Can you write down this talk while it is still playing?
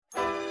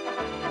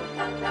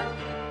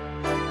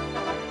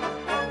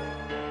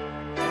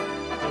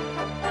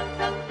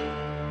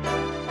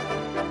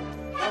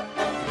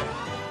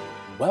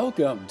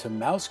Welcome to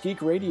Mouse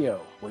Geek Radio,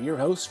 where your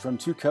hosts from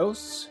two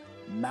coasts,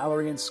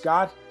 Mallory and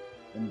Scott,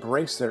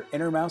 embrace their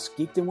inner mouse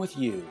geekdom with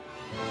you.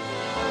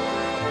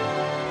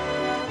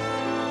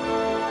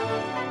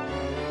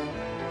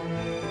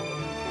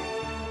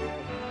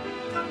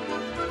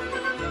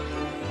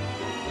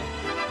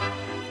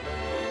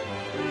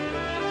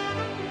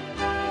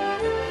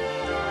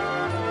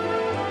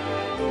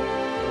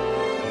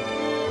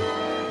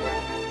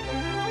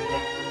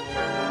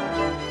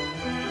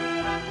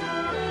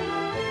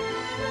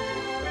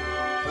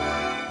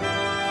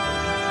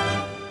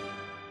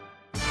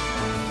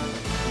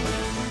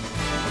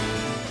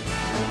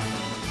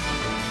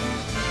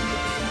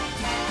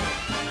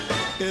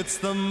 It's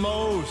the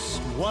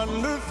most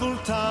wonderful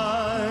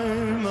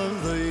time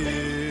of the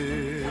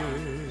year.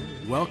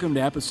 Welcome to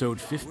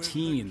episode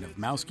 15 of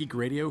Mouse Geek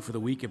Radio for the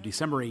week of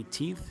December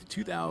 18th,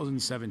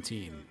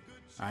 2017.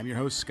 I'm your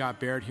host, Scott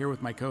Baird, here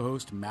with my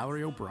co-host,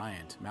 Mallory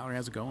O'Brien. Mallory,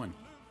 how's it going?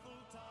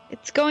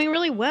 It's going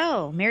really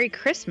well. Merry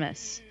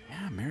Christmas.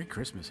 Yeah, Merry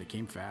Christmas. It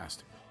came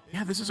fast.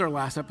 Yeah, this is our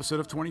last episode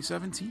of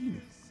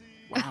 2017.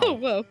 Wow. Oh,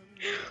 whoa.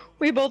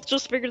 We both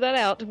just figured that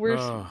out.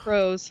 We're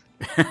pros.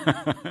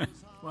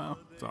 Well,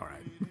 it's all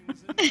right.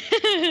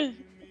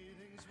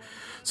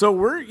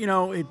 So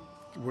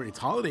it's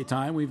holiday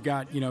time. We've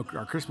got,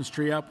 our Christmas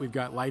tree up. We've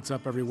got lights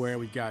up everywhere.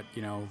 We've got,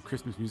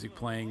 Christmas music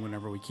playing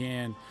whenever we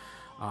can.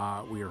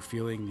 We are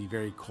feeling the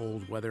very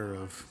cold weather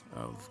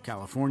of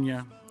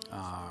California.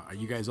 Are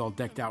you guys all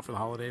decked out for the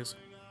holidays?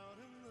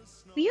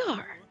 We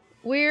are.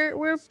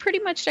 We're pretty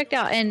much decked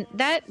out. And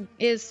that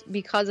is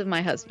because of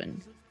my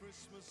husband.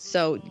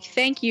 So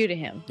thank you to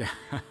him.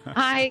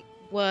 I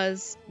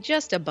was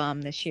just a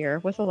bum this year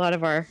with a lot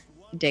of our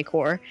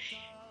decor,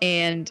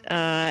 and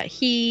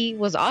he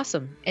was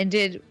awesome and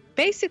did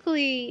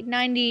basically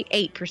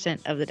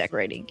 98% of the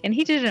decorating, and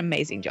he did an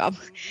amazing job,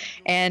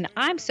 and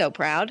I'm so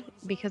proud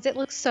because it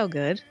looks so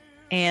good.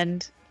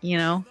 And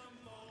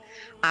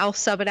I'll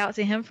sub it out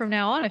to him from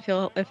now on if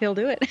he'll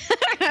do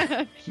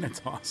it.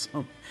 That's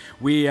awesome.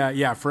 We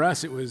for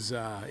us it was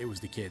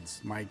the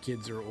kids. My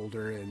kids are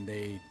older, and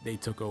they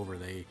took over.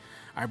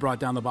 I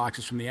brought down the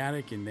boxes from the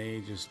attic, and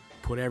they just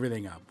put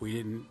everything up.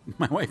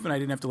 My wife and I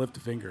didn't have to lift a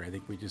finger. I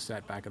think we just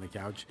sat back on the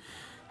couch,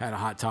 had a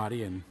hot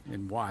toddy,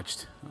 and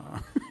watched.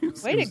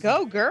 Way to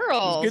go,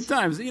 girls! It was good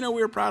times. We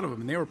were proud of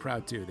them, and they were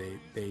proud too.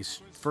 They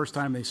first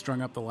time they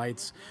strung up the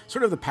lights,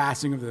 sort of the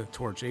passing of the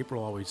torch.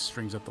 April always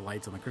strings up the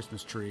lights on the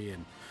Christmas tree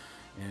and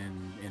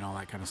all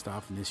that kind of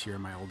stuff. And this year,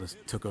 my oldest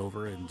took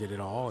over and did it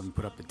all and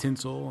put up the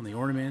tinsel and the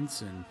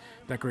ornaments and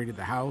decorated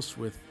the house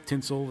with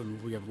tinsel.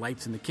 And we have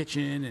lights in the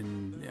kitchen,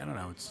 and I don't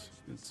know,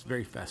 it's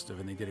very festive,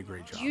 and they did a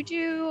great job. Do you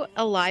do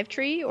a live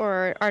tree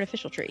or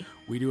artificial tree?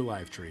 We do a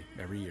live tree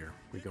every year.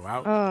 We go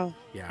out. Oh,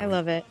 yeah, I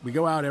love it. We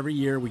go out every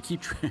year. We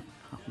keep.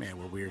 Oh man,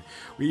 we're weird.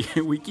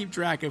 We keep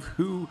track of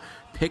who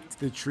picked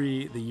the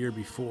tree the year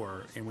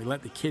before, and we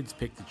let the kids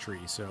pick the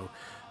tree. So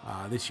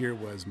this year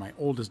was my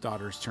oldest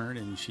daughter's turn,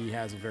 and she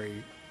has a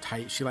very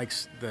tight. She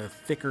likes the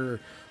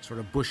thicker, sort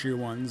of bushier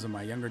ones, and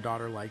my younger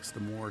daughter likes the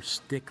more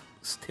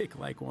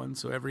stick-like ones.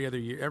 So every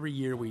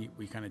year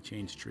we kind of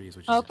change trees,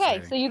 which is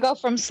exciting. So you go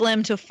from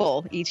slim to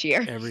full each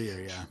year. Every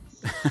year, yeah.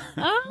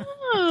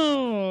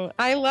 Oh,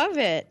 I love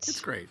it.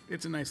 It's great.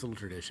 It's a nice little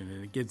tradition,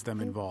 and it gets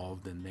them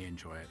involved, and they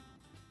enjoy it.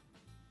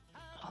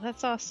 Oh,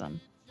 that's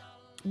awesome.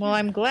 Well,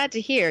 I'm glad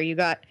to hear you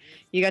got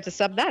to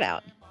sub that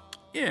out.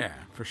 Yeah,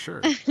 for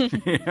sure.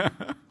 Yeah.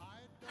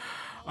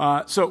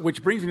 So,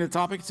 which brings me to the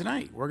topic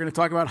tonight. We're going to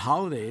talk about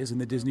holidays in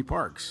the Disney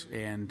parks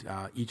and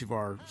each of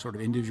our sort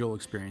of individual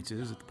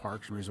experiences at the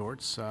parks and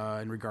resorts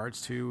in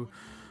regards to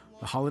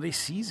the holiday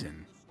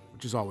season,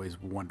 which is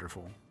always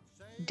wonderful.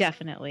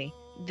 Definitely.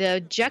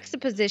 The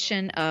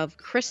juxtaposition of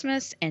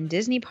Christmas and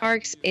Disney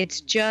parks,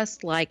 it's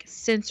just like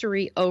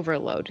sensory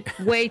overload.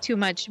 Way too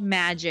much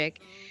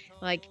magic.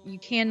 Like, you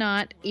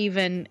cannot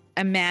even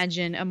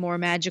imagine a more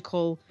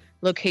magical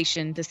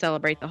location to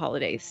celebrate the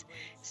holidays.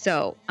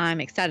 So I'm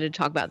excited to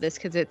talk about this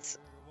because it's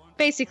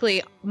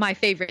basically my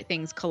favorite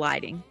things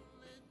colliding.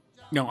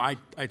 No, I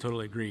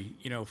totally agree.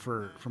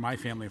 For my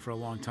family, for a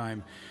long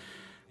time,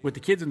 with the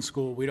kids in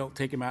school, we don't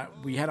take them out.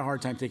 We had a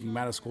hard time taking them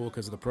out of school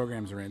because of the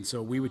programs they're in.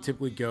 So we would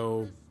typically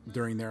go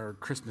during their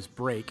Christmas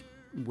break,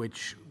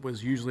 which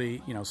was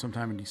usually,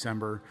 sometime in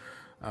December.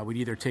 We'd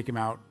either take them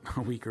out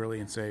a week early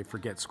and say,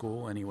 forget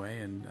school anyway,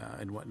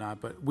 and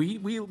whatnot. But we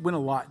went a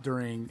lot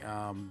during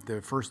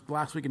the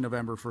last week in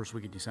November, first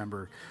week of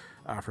December,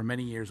 for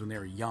many years when they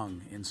were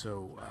young. And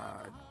so,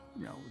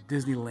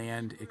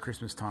 Disneyland at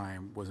Christmas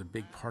time was a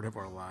big part of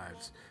our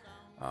lives.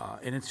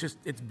 And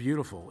it's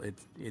beautiful.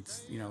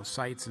 It's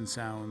sights and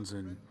sounds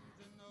and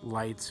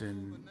lights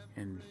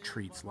and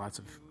treats, lots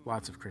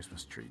of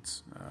Christmas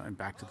treats. And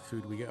back to the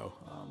food we go.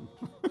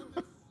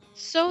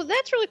 So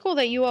that's really cool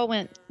that you all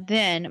went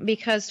then,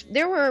 because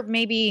there were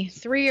maybe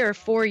 3 or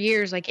 4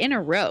 years like in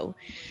a row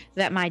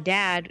that my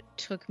dad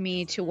took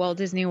me to Walt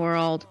Disney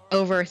World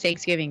over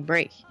Thanksgiving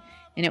break.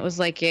 And it was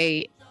like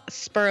a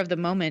spur of the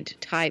moment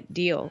type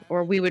deal,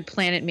 or we would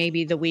plan it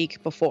maybe the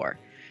week before.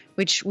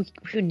 which we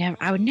would never.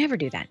 I would never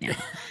do that now.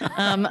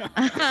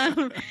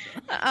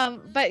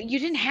 But you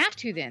didn't have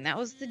to then. That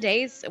was the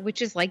days,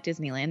 which is like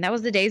Disneyland. That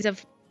was the days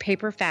of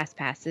paper fast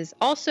passes.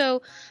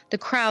 Also, the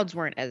crowds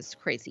weren't as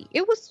crazy.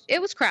 It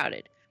was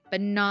crowded,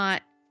 but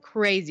not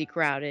crazy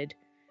crowded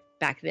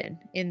back then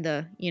in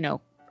the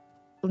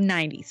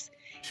 90s.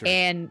 Sure.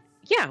 And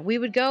yeah, we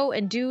would go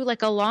and do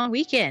like a long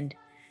weekend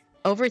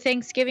over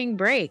Thanksgiving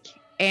break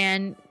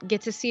and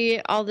get to see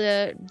all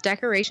the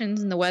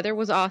decorations, and the weather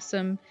was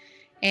awesome.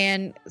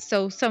 And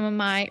so some of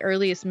my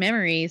earliest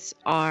memories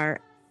are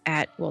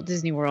at Walt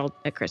Disney World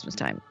at Christmas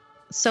time.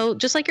 So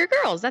just like your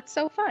girls, that's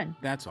so fun.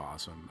 That's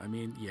awesome. I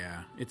mean,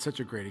 yeah, it's such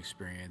a great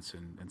experience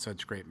and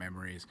such great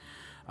memories.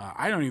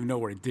 I don't even know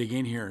where to dig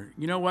in here.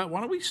 You know what?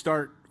 Why don't we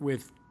start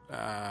with,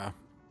 I'm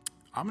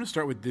going to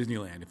start with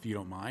Disneyland, if you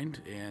don't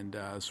mind, and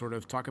sort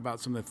of talk about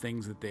some of the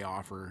things that they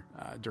offer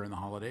during the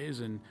holidays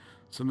and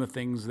some of the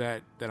things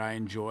that I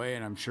enjoy,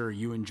 and I'm sure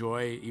you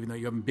enjoy, even though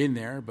you haven't been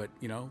there, but,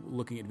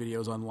 looking at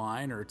videos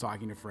online or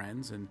talking to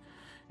friends and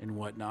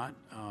whatnot.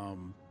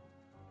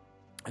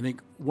 I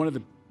think one of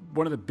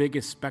the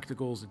biggest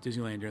spectacles at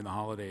Disneyland during the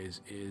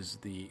holidays is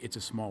the It's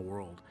a Small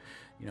World.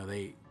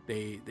 They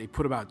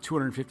put about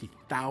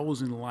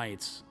 250,000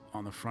 lights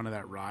on the front of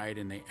that ride,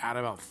 and they add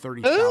about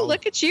 30,000. Oh,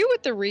 look at you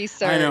with the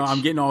research. I know,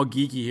 I'm getting all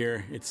geeky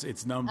here.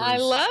 It's numbers. I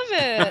love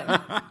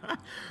it.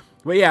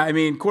 But yeah, I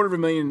mean,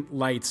 250,000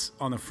 lights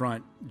on the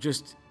front,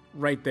 just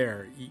right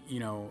there.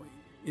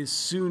 As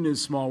soon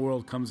as Small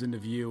World comes into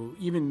view,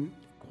 even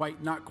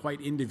not quite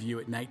into view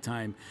at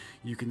nighttime,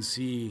 you can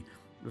see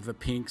the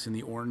pinks and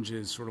the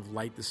oranges sort of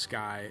light the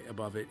sky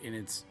above it, and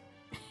it's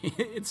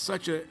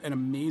such an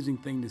amazing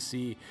thing to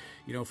see.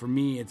 For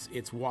me,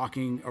 it's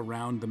walking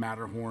around the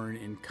Matterhorn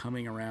and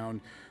coming around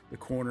the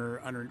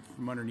corner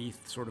from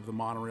underneath sort of the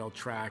monorail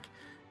track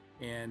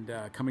and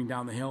coming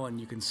down the hill,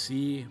 and you can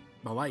see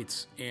the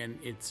lights, and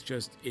it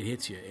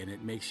hits you, and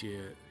it makes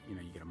you, you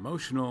get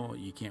emotional.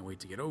 You can't wait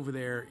to get over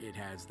there. It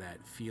has that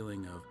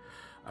feeling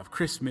of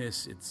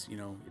Christmas. It's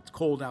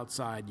cold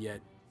outside,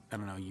 yet I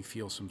don't know, you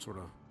feel some sort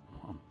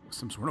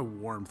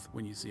of warmth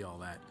when you see all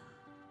that.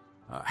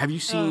 Have you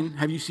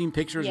seen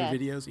pictures or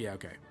videos? Yeah,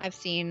 okay. I've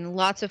seen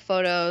lots of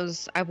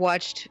photos. I've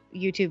watched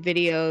YouTube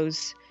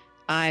videos.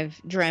 I've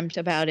dreamt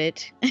about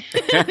it.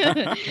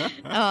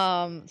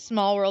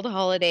 Small World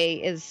Holiday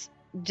is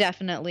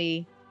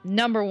definitely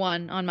number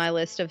one on my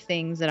list of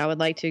things that I would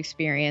like to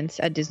experience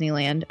at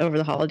Disneyland over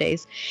the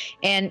holidays.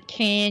 And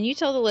can you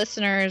tell the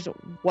listeners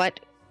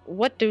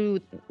when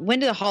do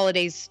the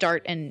holidays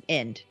start and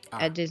end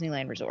at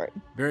Disneyland Resort?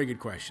 Very good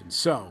question.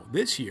 So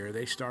this year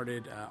they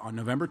started on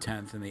November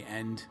 10th and they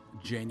end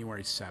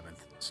January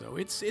 7th. So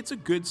it's a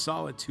good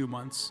solid 2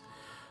 months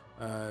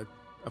of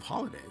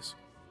holidays.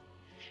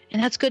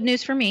 And that's good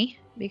news for me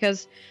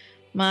because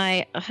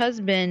my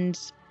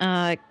husband's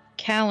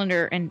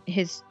calendar and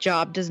his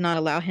job does not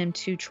allow him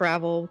to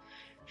travel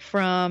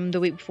from the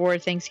week before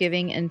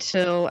Thanksgiving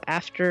until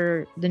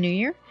after the New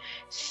Year.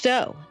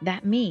 So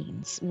that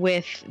means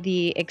with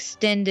the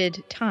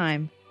extended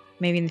time,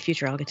 maybe in the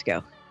future I'll get to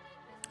go.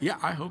 Yeah,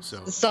 I hope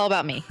so. It's all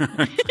about me.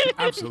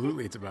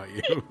 Absolutely, it's about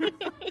you.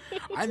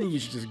 I think you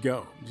should just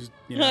go. Just,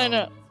 I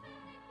know.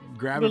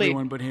 Grab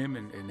everyone but him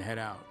and head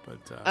out.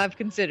 But I've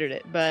considered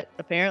it, but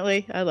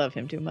apparently I love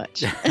him too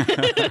much.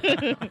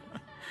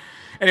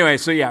 Anyway,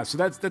 so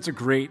that's a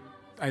great,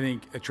 I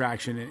think,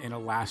 attraction and a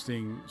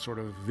lasting sort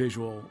of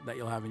visual that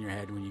you'll have in your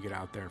head when you get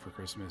out there for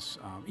Christmas.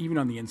 Even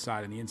on the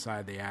inside. On the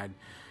inside, they add,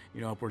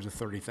 upwards of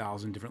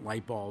 30,000 different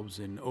light bulbs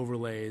and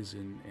overlays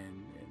and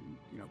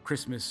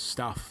Christmas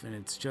stuff. And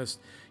it's just,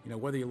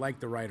 whether you like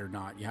the ride or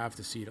not, you have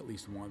to see it at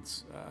least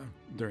once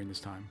during this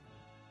time.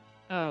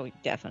 Oh,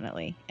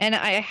 definitely. And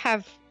I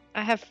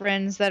have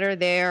friends that are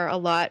there a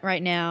lot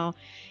right now,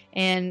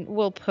 and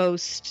will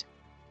post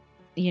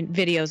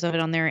videos of it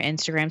on their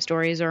Instagram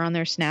stories or on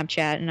their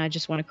Snapchat, and I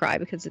just want to cry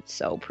because it's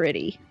so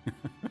pretty.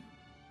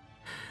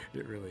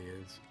 It really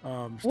is.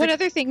 What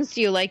other things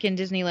do you like in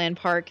Disneyland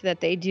Park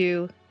that they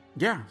do?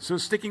 Yeah, so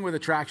sticking with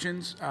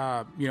attractions,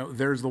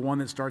 there's the one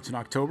that starts in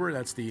October.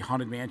 That's the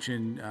Haunted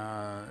Mansion,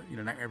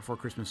 Nightmare Before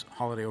Christmas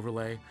holiday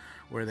overlay,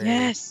 where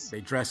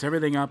they dress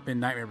everything up in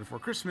Nightmare Before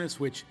Christmas,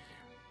 which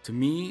to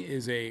me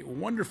is a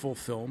wonderful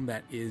film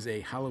that is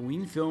a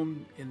Halloween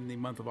film in the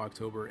month of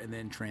October and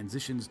then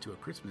transitions to a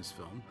Christmas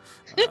film,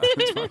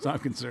 as far as I'm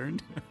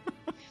concerned.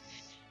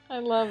 I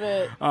love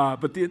it.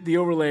 But the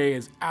overlay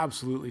is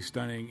absolutely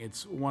stunning.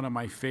 It's one of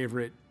my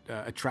favorite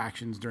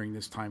attractions during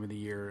this time of the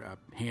year,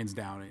 hands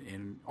down,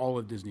 in all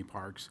of Disney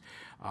parks.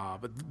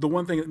 But the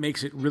one thing that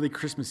makes it really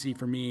Christmassy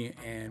for me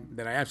and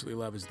that I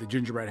absolutely love is the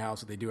gingerbread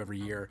house that they do every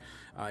year.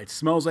 It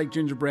smells like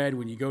gingerbread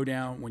when you go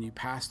down, when you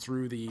pass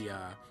through the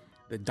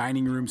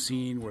dining room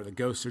scene where the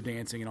ghosts are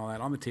dancing and all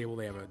that. On the table,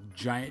 they have a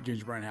giant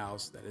gingerbread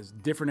house that is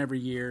different every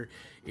year.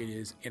 It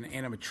is an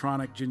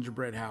animatronic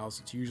gingerbread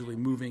house. It's usually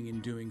moving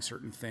and doing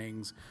certain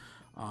things.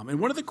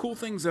 And one of the cool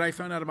things that I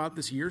found out about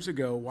this years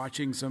ago,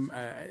 watching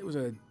it was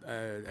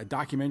a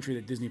documentary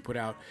that Disney put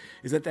out,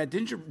 is that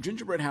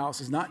gingerbread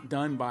house is not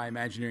done by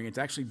Imagineering. It's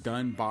actually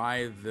done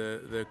by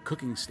the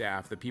cooking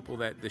staff, the people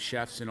the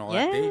chefs and all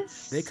that.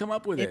 They come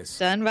up with this. It's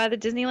done by the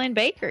Disneyland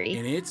Bakery.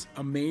 And it's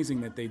amazing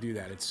that they do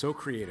that. It's so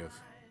creative.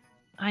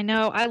 I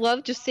know. I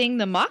love just seeing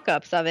the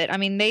mock-ups of it. I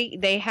mean,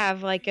 they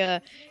have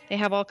they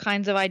have all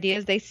kinds of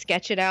ideas. They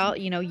sketch it out,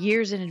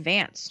 years in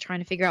advance, trying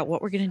to figure out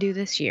what we're going to do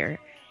this year.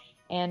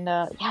 And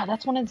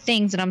that's one of the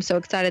things that I'm so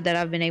excited that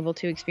I've been able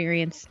to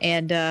experience.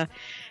 And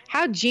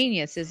how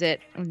genius is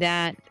it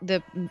that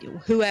the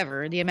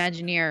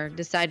Imagineer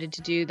decided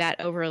to do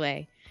that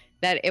overlay,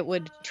 that it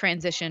would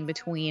transition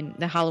between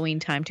the Halloween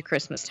time to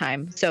Christmas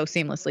time so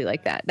seamlessly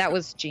like that. That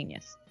was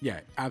genius. Yeah,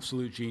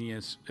 absolute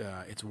genius.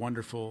 It's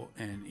wonderful.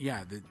 And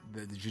yeah,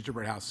 the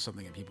gingerbread house is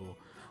something that people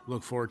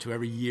look forward to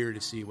every year to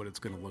see what it's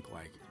going to look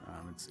like.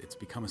 It's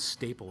become a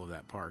staple of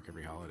that park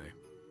every holiday.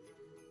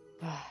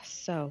 Oh,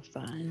 so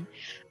fun.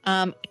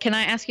 Can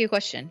I ask you a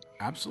question?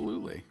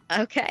 Absolutely.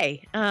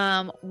 Okay.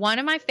 One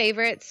of my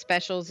favorite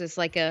specials is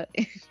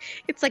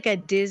it's like a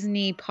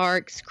Disney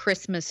Parks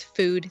Christmas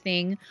food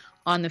thing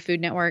on the Food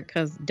Network,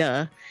 because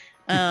duh.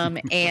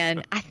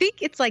 And I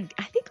think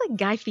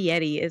Guy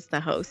Fieri is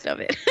the host of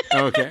it.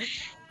 Okay.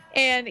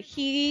 And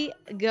he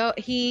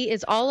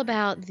is all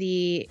about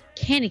the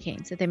candy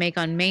canes that they make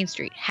on Main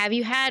Street. Have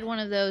you had one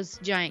of those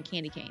giant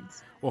candy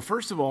canes? Well,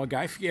 first of all,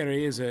 Guy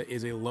Fieri is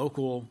a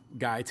local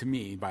guy to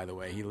me, by the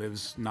way. He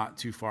lives not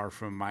too far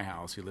from my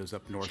house. He lives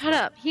up north. Shut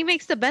up. He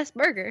makes the best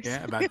burgers.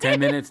 Yeah, about 10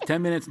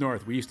 minutes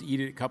north. We used to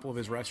eat at a couple of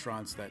his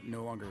restaurants that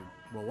no longer,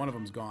 well, one of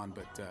them's gone,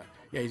 but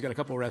he's got a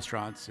couple of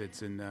restaurants.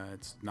 It's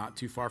not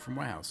too far from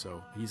my house.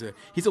 So he's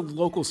a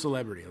local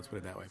celebrity, let's put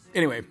it that way.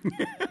 Anyway,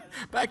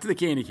 back to the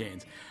candy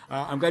canes.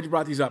 I'm glad you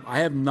brought these up. I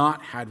have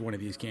not had one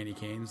of these candy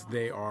canes.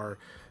 They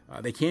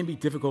can be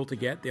difficult to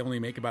get. They only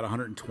make about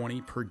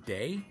 120 per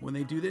day when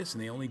they do this,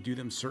 and they only do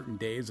them certain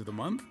days of the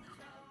month.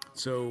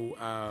 So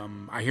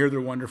I hear they're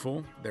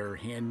wonderful. They're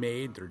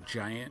handmade. They're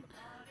giant.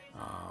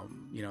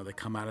 They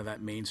come out of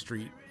that Main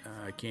Street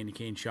candy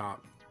cane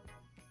shop,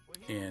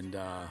 and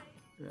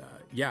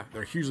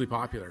they're hugely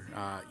popular.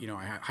 I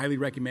highly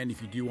recommend,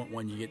 if you do want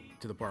one, you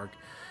get to the park.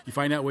 You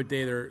find out what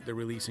day they're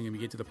releasing them.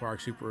 You get to the park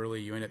super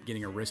early. You end up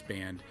getting a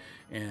wristband,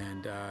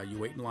 and you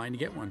wait in line to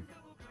get one.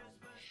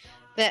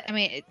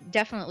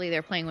 Definitely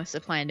they're playing with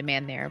supply and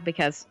demand there,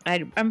 because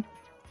I'm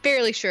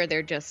fairly sure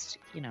they're just,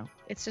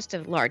 it's just a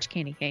large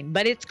candy cane.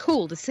 But it's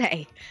cool to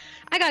say,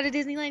 I got a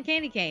Disneyland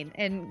candy cane,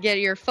 and get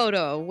your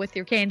photo with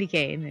your candy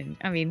cane.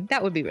 And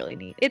that would be really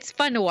neat. It's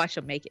fun to watch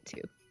them make it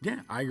too.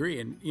 Yeah, I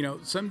agree. And,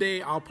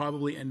 someday I'll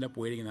probably end up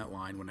waiting in that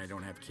line when I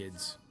don't have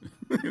kids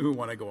who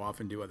want to go off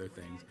and do other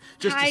things.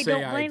 Just to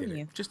say I did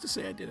it. Just to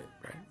say I did it,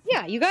 right?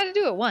 Yeah, you got to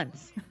do it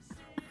once.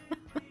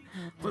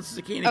 Plus, it's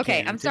a candy cane.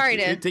 Okay, I'm sorry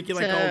to take you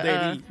all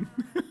day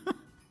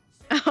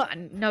to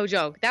eat. No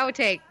joke. That would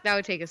take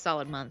a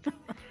solid month.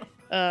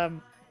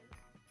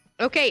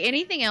 Okay,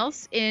 anything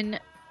else in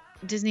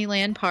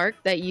Disneyland Park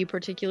that you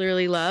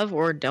particularly love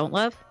or don't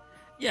love?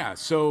 Yeah,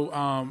 so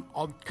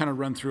I'll kind of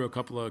run through a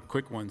couple of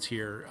quick ones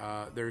here.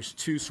 There's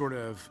two sort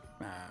of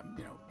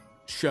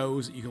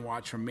shows that you can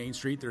watch from Main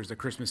Street. There's the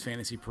Christmas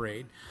Fantasy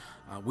Parade.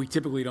 We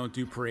typically don't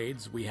do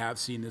parades. We have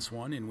seen this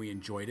one, and we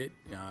enjoyed it.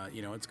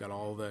 It's got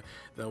all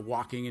the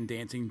walking and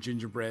dancing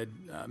gingerbread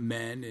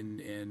men,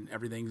 and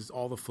everything's,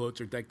 all the floats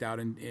are decked out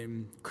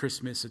in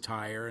Christmas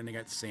attire, and they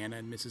got Santa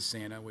and Mrs.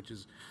 Santa, which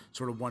is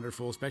sort of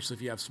wonderful, especially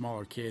if you have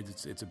smaller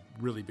kids. It's a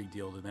really big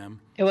deal to them.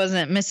 It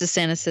wasn't Mrs.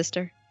 Santa's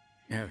sister?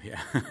 Oh,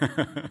 yeah.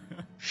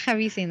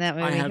 Have you seen that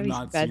movie? I have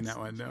not seen that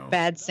one, no.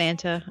 Bad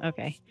Santa?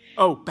 Okay.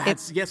 Oh,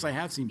 yes, I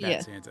have seen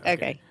Bad Santa.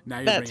 Okay. Now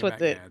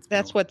you're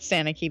that's what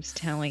Santa keeps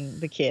telling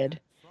the kid,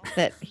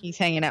 that he's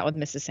hanging out with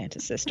Mrs.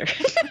 Santa's sister.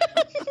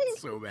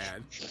 So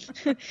bad.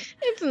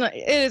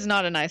 It is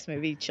not a nice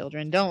movie,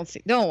 children. Don't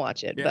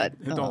watch it. Yeah, but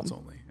adults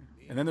only.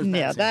 And then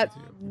there's Bad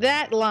Santa too.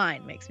 That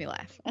line makes me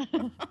laugh.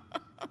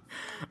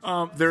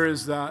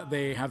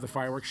 They have the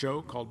fireworks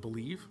show called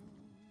Believe,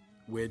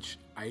 which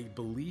I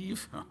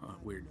believe,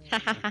 weird.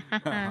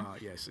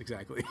 Yes,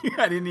 exactly.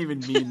 I didn't even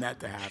mean that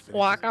to happen.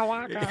 Waka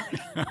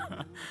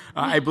waka.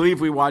 I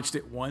believe we watched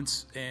it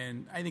once,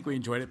 and I think we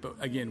enjoyed it. But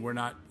again, we're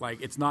not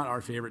it's not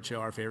our favorite show.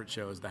 Our favorite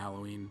show is the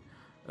Halloween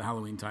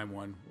time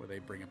one, where they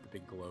bring up the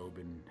big globe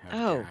and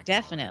have Jack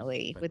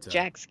definitely with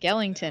Jack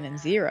Skellington and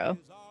Zero.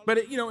 But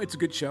it's a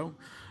good show.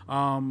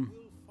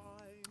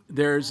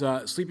 There's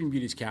Sleeping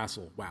Beauty's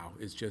castle. Wow,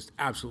 it's just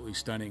absolutely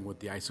stunning with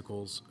the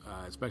icicles,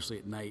 especially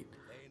at night.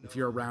 If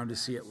you're around to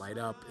see it light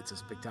up, it's a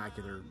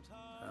spectacular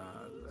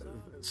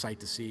sight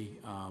to see,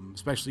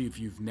 especially if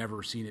you've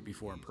never seen it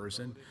before in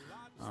person.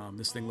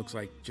 This thing looks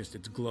like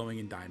it's glowing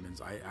in diamonds.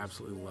 I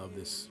absolutely love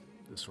this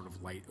sort of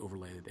light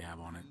overlay that they have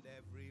on it.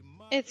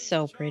 It's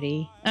so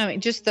pretty.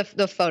 Just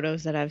the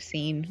photos that I've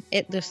seen,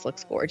 it just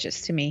looks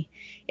gorgeous to me.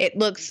 It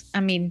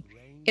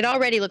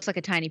already looks like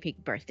a Tiny Peak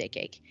birthday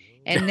cake.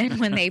 And then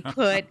when they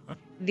put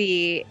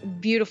the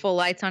beautiful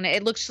lights on it,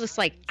 it looks just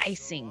like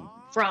icing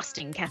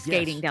frosting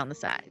cascading Yes. down the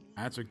side.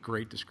 That's a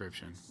great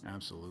description.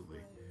 Absolutely.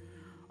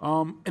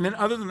 And then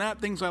other than that,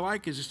 things I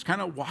like is just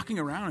kind of walking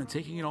around and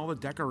taking in all the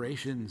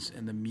decorations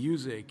and the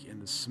music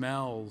and the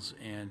smells,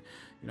 and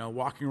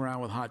walking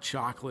around with hot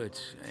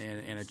chocolate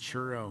and a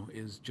churro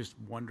is just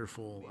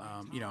wonderful.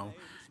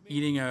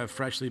 Eating a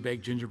freshly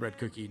baked gingerbread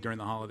cookie during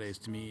the holidays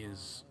to me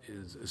is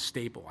a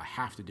staple. I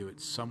have to do it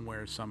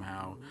somewhere,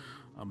 somehow,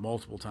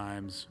 multiple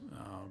times.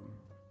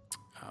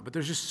 But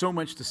there's just so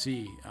much to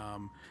see,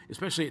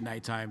 especially at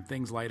nighttime.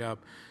 Things light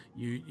up.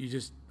 You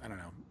just, I don't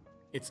know.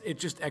 It's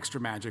just extra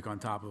magic on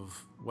top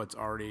of what's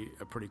already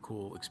a pretty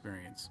cool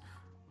experience.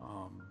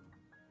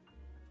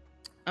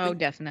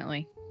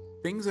 Definitely.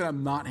 Things that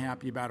I'm not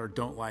happy about or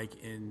don't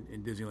like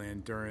in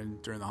Disneyland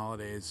during the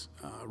holidays,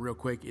 real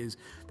quick, is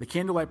the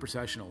candlelight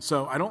processional.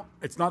 So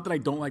it's not that I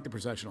don't like the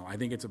processional. I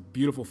think it's a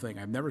beautiful thing.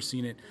 I've never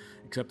seen it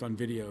except on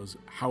videos.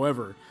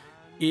 However,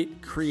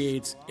 it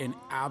creates an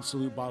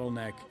absolute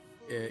bottleneck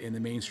in the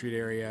Main Street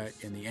area,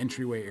 in the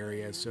entryway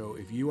area. So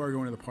if you are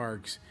going to the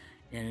parks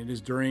and it is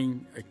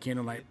during a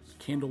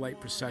candlelight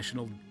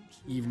processional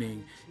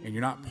evening and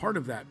you're not part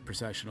of that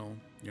processional,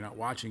 you're not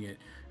watching it,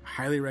 I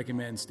highly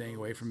recommend staying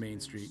away from Main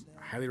Street.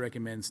 I highly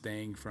recommend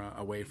staying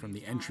away from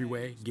the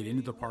entryway. Get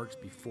into the parks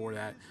before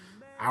that,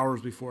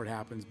 hours before it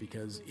happens,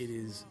 because it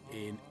is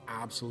an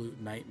absolute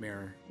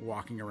nightmare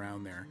walking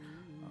around there.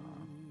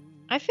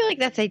 I feel like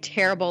that's a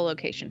terrible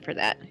location for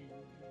that.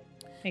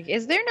 Like,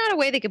 is there not a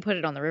way they could put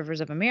it on the Rivers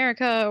of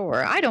America,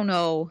 or I don't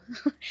know?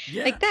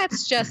 Yeah. Like,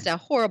 that's just a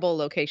horrible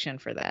location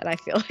for that, I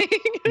feel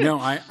like. No,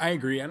 I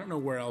agree. I don't know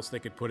where else they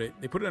could put it.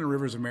 They put it on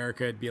Rivers of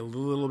America. It'd be a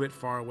little bit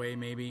far away,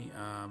 maybe,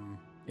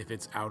 if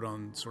it's out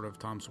on sort of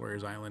Tom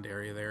Sawyer's Island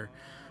area there.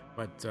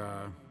 But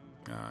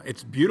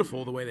it's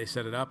beautiful the way they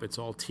set it up. It's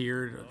all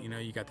tiered.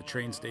 You got the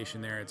train station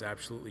there. It's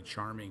absolutely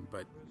charming.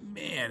 But,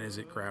 man, is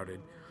it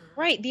crowded.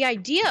 Right. The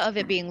idea of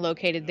it being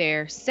located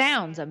there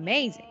sounds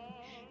amazing.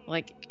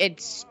 Like,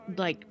 it's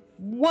like,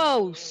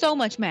 whoa, so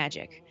much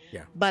magic.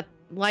 Yeah. But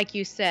like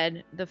you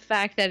said, the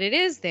fact that it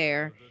is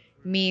there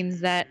means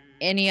that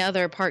any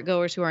other park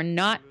goers who are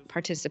not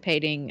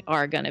participating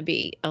are going to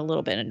be a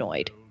little bit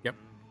annoyed. Yep,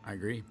 I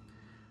agree.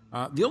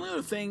 The only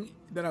other thing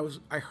that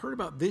I heard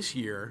about this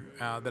year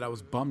that I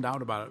was bummed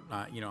out about,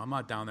 I'm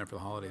not down there for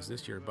the holidays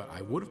this year, but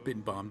I would have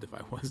been bummed if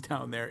I was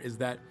down there, is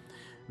that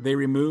they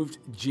removed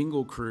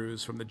Jingle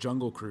Cruise from the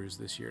Jungle Cruise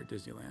this year at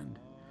Disneyland.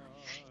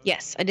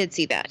 Yes, I did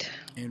see that.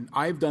 And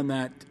I've done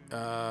that,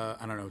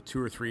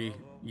 2 or 3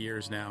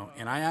 years now,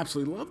 and I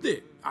absolutely loved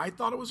it. I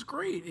thought it was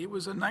great. It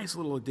was a nice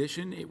little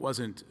addition. It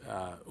wasn't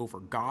over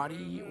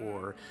gaudy,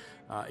 or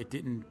it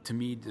didn't, to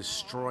me,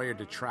 destroy or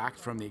detract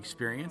from the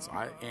experience.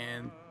 I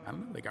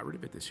don't know, they got rid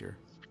of it this year.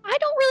 I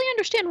don't really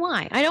understand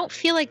why. I don't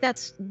feel like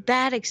that's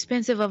that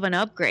expensive of an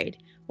upgrade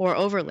or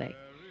overlay.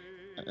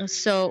 And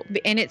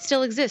it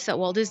still exists at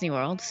Walt Disney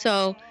World,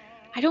 so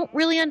I don't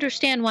really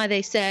understand why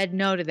they said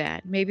no to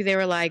that. Maybe they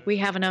were like, we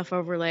have enough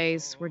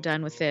overlays. We're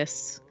done with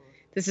this.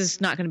 This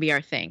is not going to be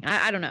our thing.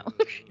 I don't know.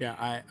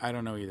 Yeah, I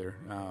don't know either.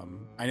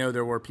 I know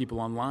there were people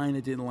online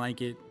that didn't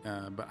like it,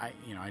 but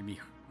I'd be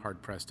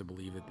hard pressed to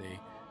believe that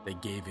they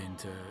gave in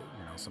to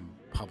some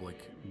public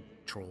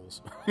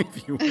trolls,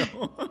 if you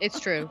will. It's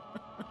true.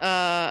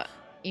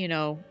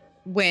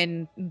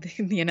 When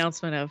the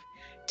announcement of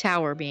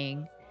Tower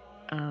being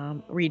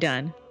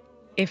redone,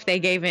 if they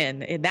gave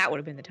in, that would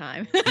have been the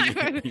time.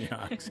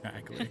 Yeah,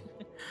 exactly.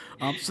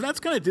 So that's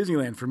kind of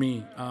Disneyland for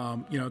me.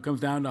 It comes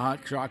down to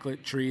hot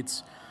chocolate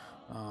treats,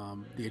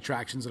 the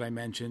attractions that I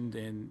mentioned,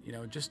 and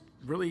just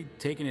really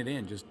taking it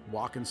in, just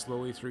walking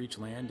slowly through each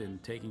land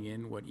and taking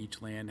in what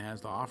each land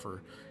has to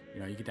offer.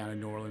 You get down to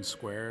New Orleans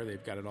Square;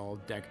 they've got it all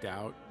decked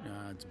out.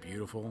 It's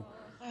beautiful.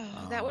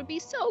 Oh, that would be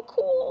so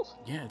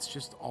cool. Yeah, it's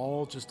just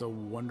a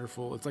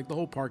wonderful. It's like the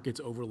whole park gets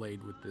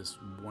overlaid with this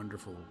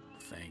wonderful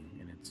thing,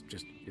 and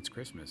it's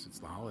Christmas. It's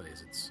the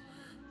holidays. It's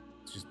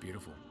just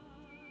beautiful.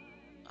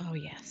 Oh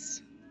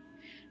yes.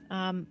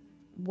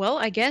 Well,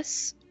 I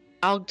guess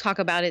I'll talk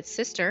about its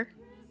sister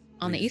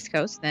on the East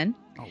Coast then.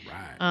 All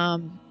right.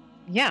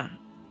 Yeah,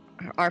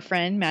 our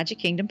friend Magic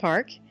Kingdom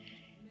Park.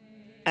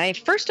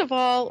 First of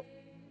all,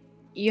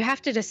 you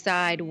have to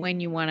decide when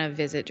you want to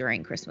visit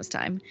during Christmas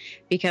time,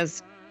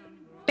 because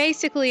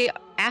basically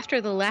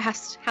after the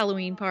last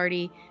Halloween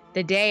party,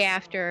 the day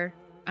after,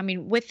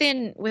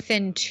 within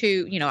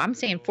I'm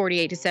saying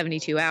 48 to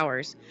 72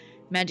 hours,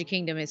 Magic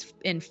Kingdom is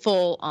in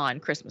full on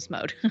Christmas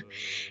mode.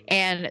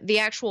 And the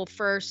actual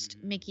first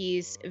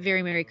Mickey's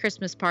Very Merry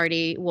Christmas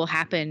party will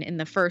happen in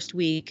the first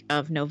week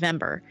of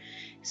November.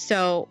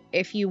 So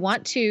if you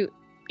want to,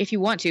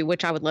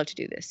 which I would love to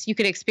do this, you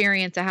could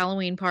experience a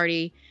Halloween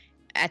party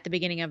at the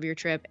beginning of your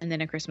trip and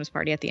then a Christmas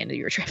party at the end of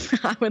your trip.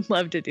 I would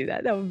love to do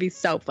that. That would be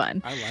so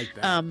fun. I like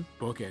that.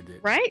 Bookend it.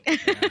 Right?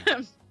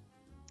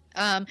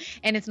 Yeah.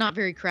 And it's not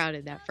very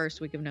crowded that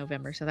first week of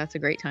November, so that's a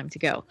great time to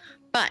go.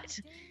 But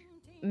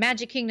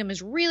Magic Kingdom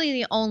is really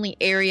the only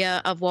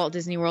area of Walt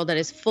Disney World that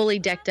is fully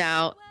decked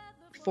out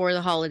for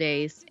the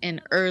holidays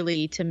in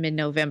early to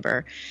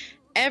mid-November.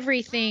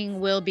 everything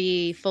will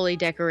be fully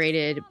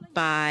decorated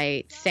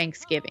by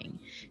Thanksgiving.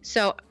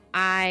 So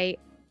I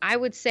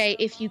would say,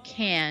 if you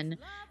can,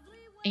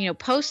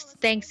 post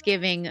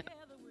Thanksgiving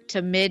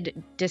to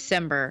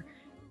mid-December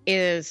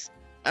is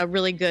a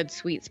really good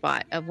sweet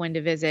spot of when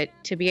to visit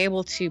to be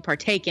able to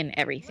partake in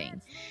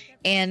everything.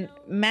 And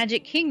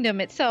Magic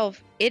Kingdom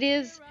itself, it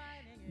is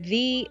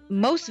the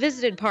most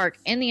visited park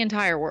in the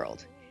entire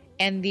world.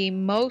 And the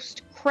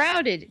most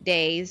crowded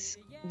days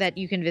that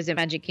you can visit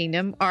Magic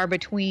Kingdom are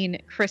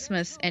between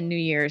Christmas and New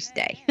Year's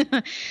Day.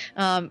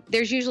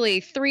 There's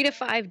usually 3 to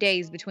 5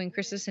 days between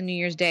Christmas and New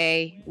Year's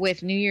Day,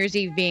 with New Year's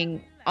Eve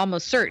being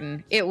almost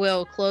certain it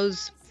will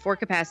close for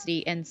capacity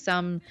in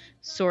some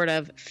sort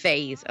of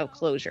phase of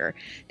closure.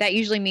 That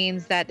usually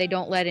means that they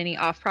don't let any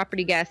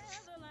off-property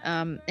guests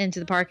into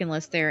the park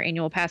unless they're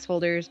annual pass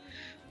holders,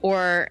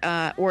 or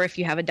if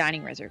you have a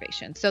dining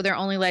reservation. So they're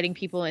only letting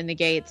people in the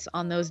gates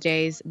on those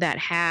days that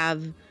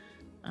have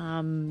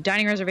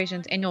dining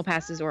reservations, annual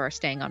passes, or are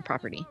staying on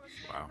property.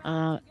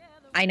 Wow.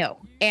 I know.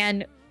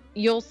 And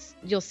you'll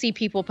see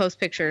people post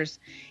pictures.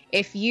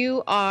 If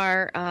you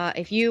or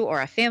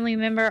a family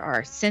member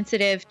are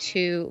sensitive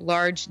to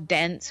large,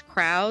 dense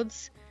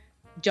crowds,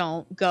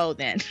 don't go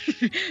then.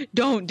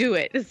 Don't do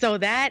it. So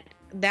that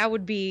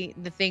would be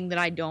the thing that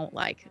I don't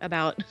like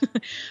about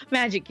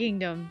Magic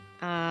Kingdom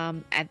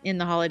in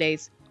the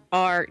holidays,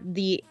 are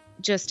the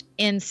just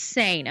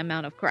insane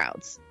amount of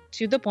crowds,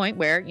 to the point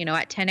where,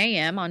 at 10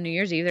 a.m. on New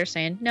Year's Eve, they're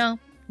saying, no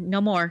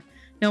more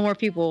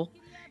people.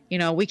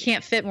 We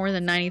can't fit more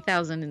than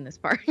 90,000 in this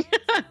park.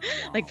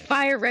 Like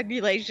fire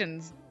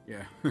regulations.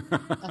 Yeah.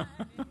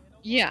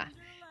 Yeah.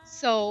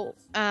 So,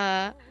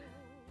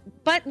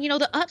 but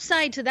the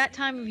upside to that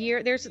time of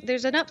year,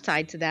 there's an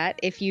upside to that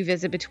if you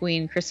visit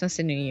between Christmas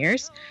and New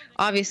Year's.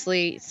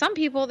 Obviously, some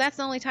people, that's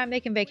the only time they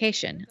can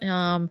vacation,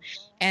 and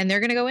they're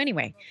going to go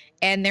anyway.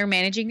 And they're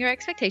managing their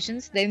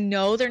expectations. They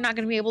know they're not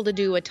going to be able to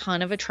do a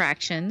ton of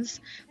attractions,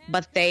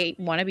 but they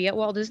want to be at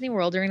Walt Disney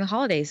World during the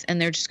holidays,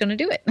 and they're just going to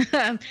do it,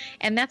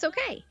 and that's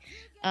okay.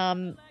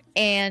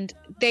 And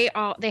they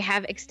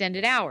have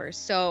extended hours.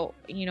 So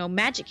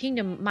Magic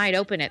Kingdom might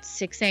open at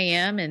 6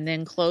 a.m. and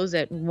then close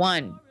at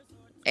 1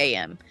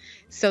 a.m.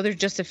 So there's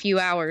just a few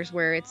hours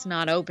where it's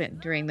not open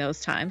during those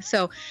times.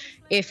 So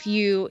if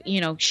you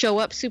show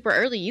up super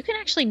early, you can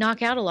actually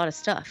knock out a lot of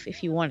stuff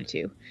if you wanted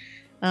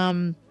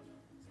to.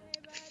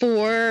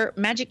 For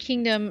Magic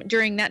Kingdom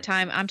during that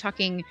time, I'm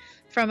talking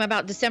from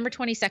about December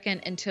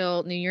 22nd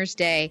until New Year's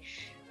Day.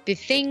 The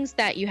things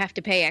that you have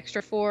to pay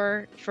extra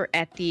for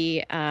at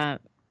the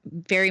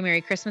Very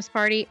Merry Christmas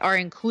Party are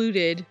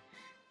included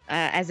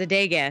as a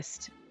day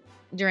guest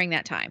during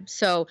that time.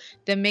 So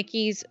the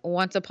Mickey's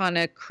Once Upon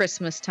a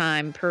Christmas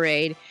Time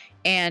parade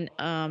and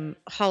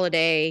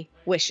Holiday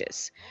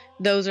Wishes,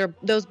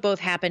 those both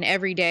happen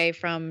every day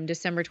from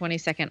December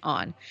 22nd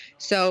on.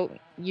 So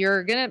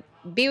you're gonna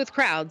be with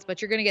crowds,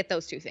 but you're gonna get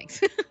those two things.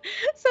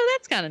 So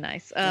that's kind of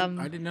nice. I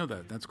didn't know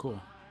that. That's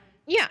cool.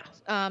 Yeah.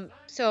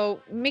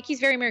 So Mickey's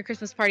Very Merry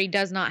Christmas Party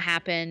does not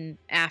happen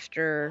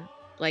after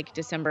like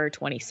December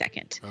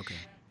 22nd. Okay.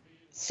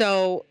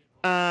 So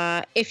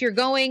if you're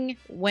going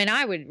when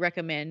I would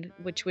recommend,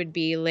 which would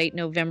be late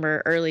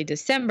November, early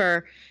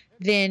December,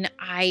 then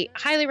I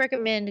highly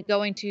recommend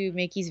going to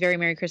Mickey's Very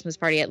Merry Christmas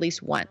Party at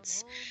least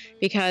once,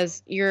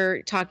 because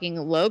you're talking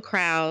low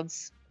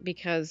crowds,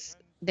 because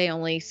they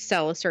only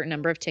sell a certain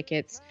number of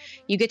tickets.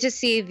 You get to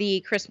see the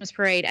Christmas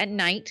parade at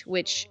night,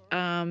 which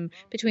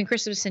between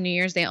Christmas and New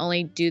Year's, they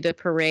only do the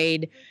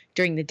parade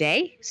during the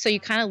day. So you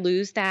kind of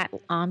lose that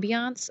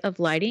ambiance of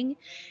lighting.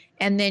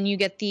 And then you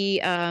get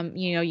the,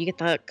 you get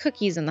the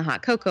cookies and the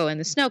hot cocoa and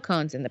the snow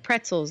cones and the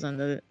pretzels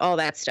and all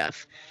that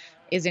stuff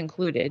is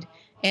included.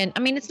 And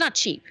I mean, it's not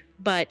cheap,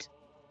 but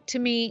to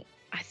me,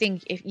 I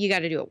think if you got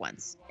to do it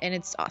once, and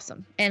it's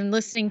awesome. And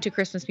listening to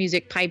Christmas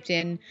music piped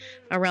in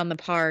around the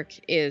park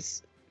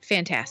is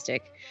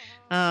fantastic.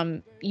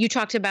 You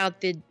talked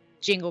about the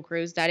Jingle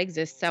Cruise that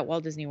exists at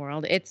Walt Disney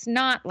World. It's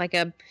not like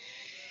a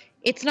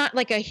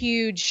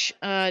huge,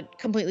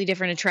 completely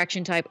different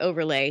attraction type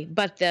overlay,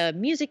 but the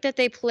music that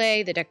they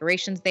play, the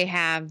decorations they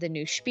have, the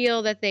new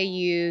spiel that they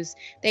use,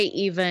 they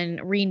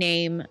even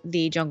rename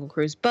the Jungle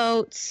Cruise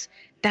boats.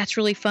 That's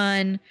really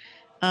fun.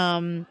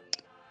 And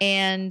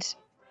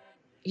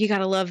you got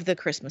to love the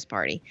Christmas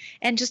party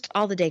and just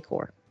all the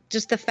decor.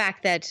 Just the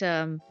fact that,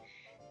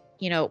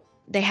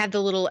 they have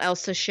the little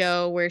Elsa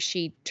show where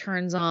she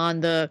turns on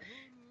the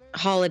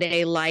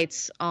holiday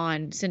lights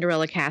on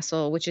Cinderella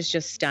Castle, which is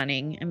just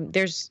stunning. And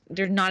there's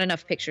not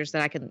enough pictures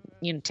that I can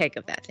take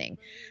of that thing.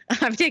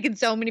 I've taken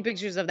so many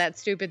pictures of that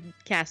stupid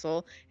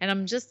castle, and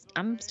I'm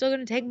still going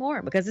to take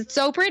more because it's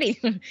so pretty.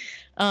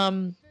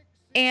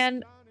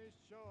 And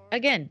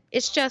again,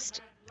 it's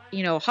just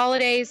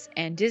holidays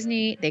and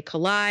Disney, they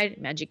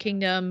collide. Magic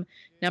Kingdom,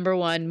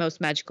 #1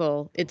 most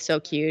magical. It's so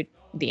cute.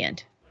 The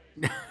end.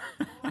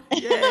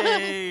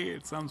 Yay!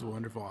 It sounds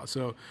wonderful.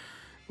 So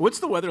what's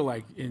the weather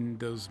like in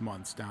those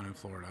months down in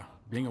Florida?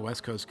 Being a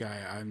West Coast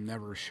guy, I'm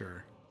never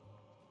sure.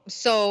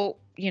 So,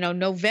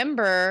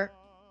 November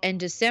and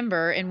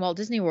December in Walt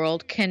Disney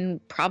World can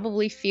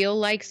probably feel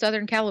like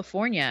Southern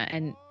California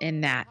and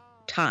in that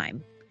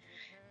time.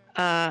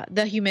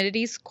 The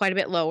humidity's quite a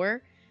bit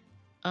lower.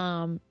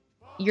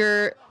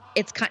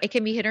 It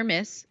can be hit or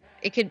miss.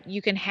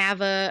 You can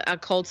have a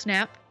cold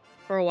snap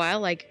for a while.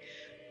 Like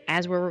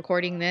as we're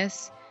recording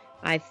this,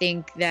 I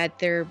think that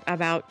there are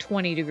about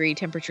 20-degree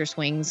temperature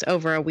swings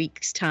over a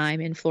week's time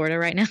in Florida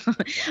right now.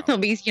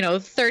 There'll be,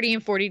 30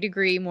 and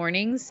 40-degree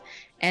mornings.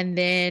 And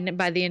then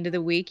by the end of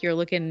the week, you're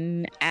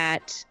looking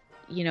at,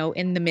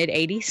 in the mid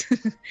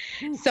 80s.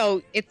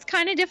 So it's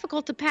kind of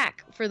difficult to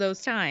pack for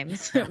those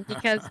times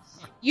because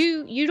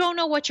you don't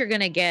know what you're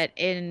going to get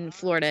in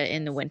Florida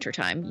in the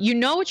wintertime. You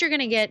know what you're going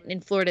to get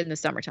in Florida in the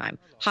summertime.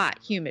 Hot,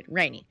 humid,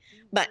 rainy.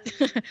 But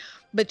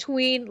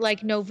between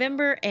like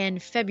November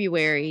and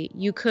February,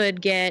 you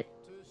could get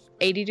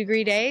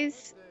 80-degree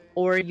days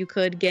or you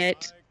could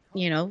get,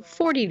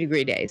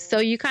 40-degree days. So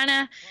you kind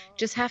of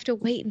just have to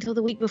wait until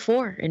the week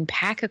before and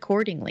pack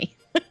accordingly.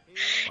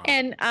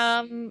 And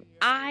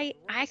I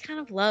kind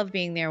of love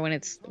being there when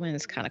it's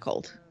kind of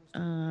cold.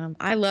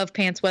 I love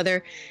pants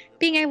weather.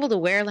 Being able to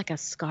wear like a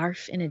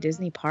scarf in a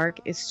Disney park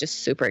is just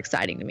super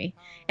exciting to me.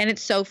 And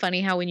it's so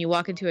funny how when you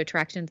walk into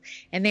attractions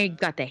and they've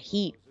got the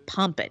heat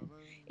pumping,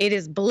 it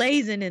is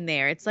blazing in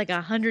there. It's like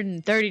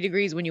 130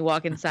 degrees when you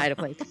walk inside a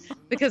place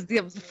because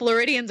the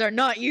Floridians are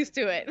not used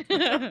to it.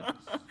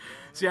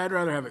 See, I'd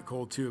rather have it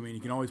cold too. I mean,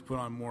 you can always put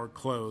on more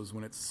clothes.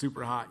 When it's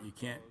super hot, you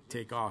can't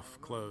take off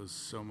clothes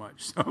so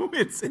much. So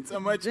it's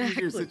a much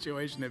easier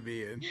situation to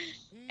be in.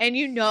 And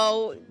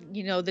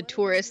the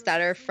tourists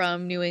that are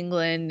from New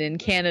England and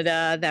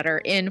Canada that are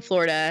in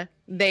Florida,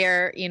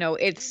 they're,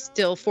 it's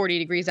still 40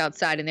 degrees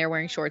outside and they're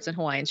wearing shorts and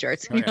Hawaiian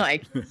shirts. And you're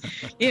like,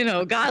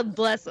 God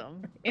bless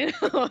them.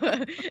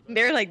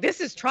 They're like, this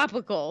is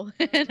tropical.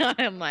 And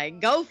I'm like,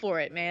 go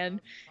for it,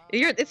 man.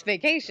 It's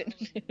vacation.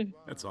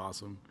 That's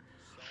awesome.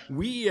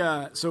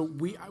 The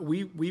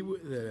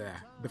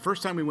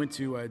first time we went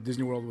to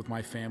Disney World with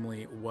my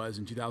family was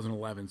in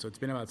 2011. So it's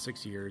been about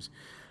 6 years.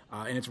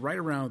 And it's right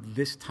around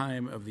this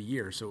time of the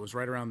year. So it was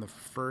right around the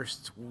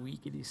first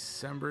week of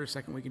December,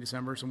 second week of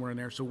December, somewhere in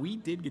there. So we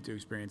did get to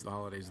experience the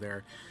holidays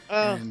there.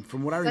 Oh, and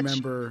from what I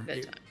remember,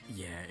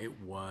 it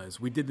was.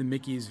 We did the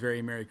Mickey's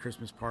Very Merry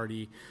Christmas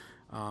Party.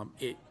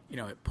 It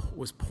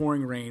was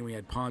pouring rain. We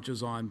had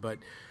ponchos on, but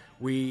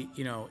you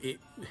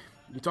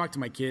talk to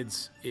my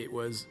kids, it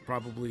was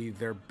probably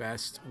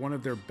one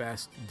of their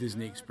best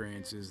Disney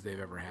experiences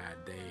they've ever had.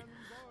 They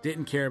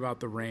didn't care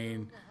about the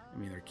rain. I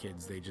mean, they're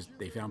kids.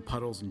 They found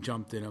puddles and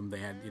jumped in them. They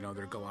had,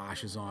 their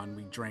galoshes on.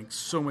 We drank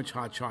so much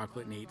hot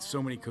chocolate and ate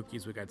so many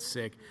cookies. We got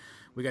sick.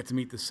 We got to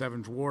meet the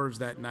 7 dwarves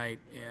that night.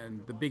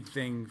 And the big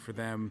thing for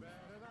them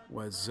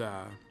was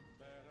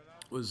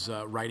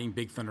riding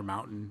Big Thunder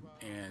Mountain.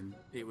 And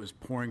it was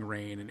pouring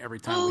rain. And every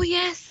time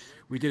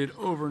we did it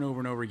over and over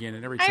and over again.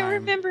 And every time I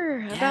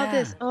remember about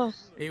this. Oh,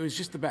 it was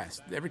just the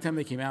best. Every time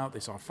they came out, they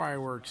saw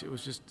fireworks. It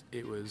was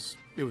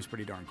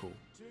pretty darn cool.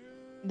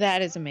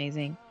 That is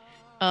amazing.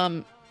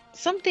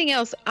 Something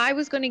else, I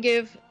was going to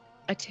give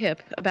a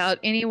tip about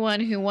anyone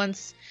who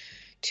wants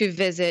to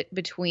visit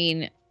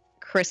between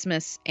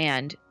Christmas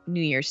and New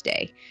Year's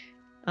Day.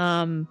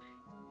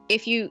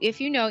 If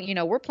you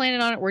know, we're planning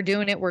on it, we're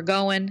doing it, we're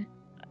going.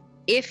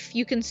 If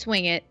you can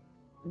swing it,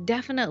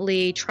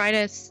 definitely try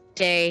to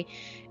stay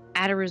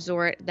at a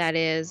resort that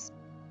is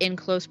in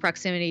close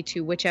proximity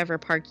to whichever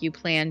park you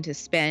plan to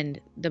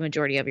spend the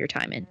majority of your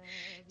time in.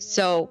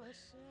 So,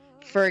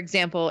 for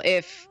example,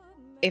 if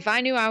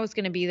I knew I was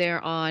going to be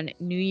there on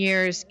New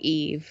Year's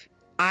Eve,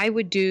 I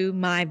would do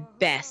my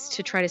best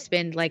to try to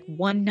spend like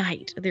one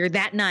night there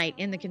that night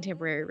in the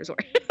Contemporary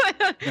Resort.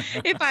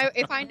 If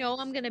I know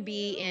I'm going to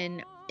be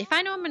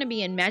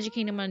in Magic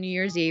Kingdom on New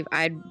Year's Eve,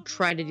 I'd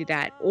try to do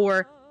that.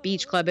 Or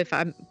Beach Club if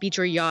I'm beach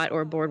or yacht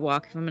or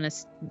boardwalk if I'm going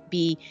to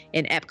be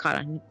in Epcot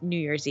on New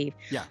Year's Eve.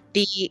 Yeah.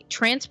 The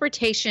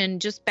transportation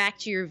just back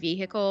to your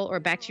vehicle or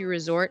back to your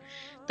resort,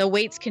 the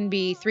waits can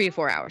be 3 to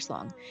 4 hours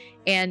long.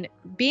 And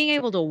being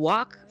able to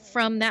walk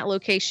from that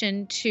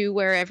location to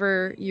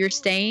wherever you're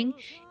staying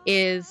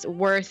is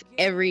worth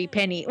every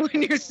penny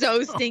when you're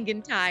so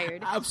stinking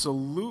tired.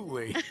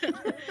 Absolutely.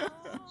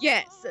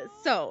 Yes.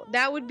 So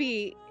that would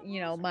be,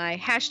 my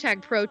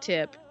hashtag pro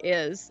tip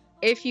is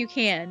if you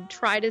can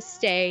try to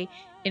stay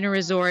in a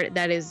resort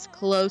that is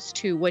close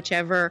to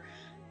whichever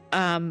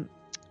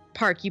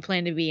park you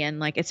plan to be in,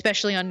 like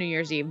especially on New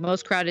Year's Eve,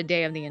 most crowded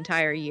day of the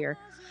entire year.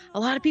 A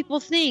lot of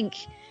people think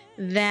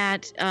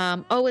that,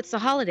 it's the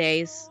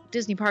holidays,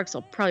 Disney parks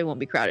probably won't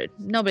be crowded.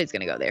 Nobody's going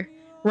to go there.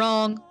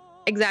 Wrong.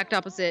 Exact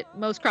opposite.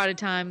 Most crowded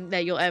time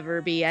that you'll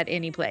ever be at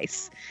any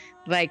place.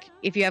 Like,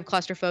 if you have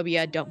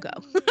claustrophobia, don't go.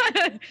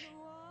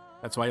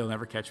 That's why you'll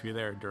never catch me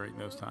there during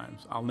those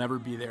times. I'll never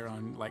be there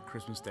on, like,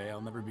 Christmas Day.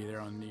 I'll never be there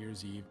on New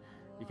Year's Eve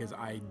because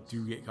I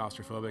do get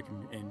claustrophobic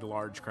in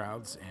large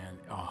crowds. And,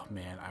 oh,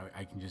 man,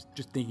 I can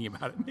just thinking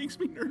about it makes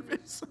me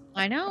nervous.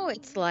 I know.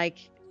 It's like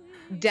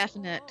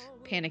definite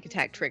panic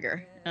attack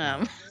trigger.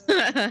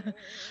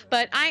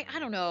 But I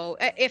don't know.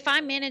 If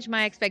I manage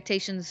my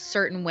expectations a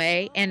certain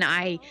way and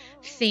I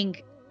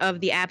think of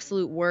the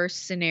absolute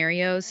worst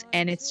scenarios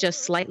and it's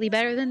just slightly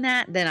better than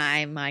that, then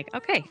I'm like,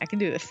 okay, I can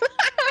do this.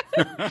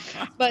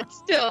 but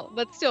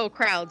still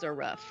crowds are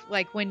rough.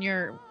 Like when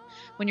you're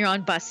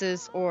on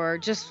buses or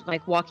just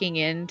like walking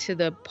into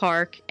the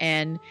park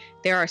and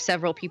there are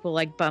several people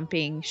like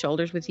bumping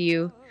shoulders with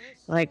you,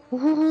 like,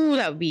 whoo,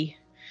 that would be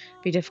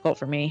difficult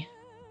for me.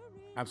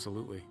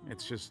 Absolutely.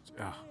 It's just,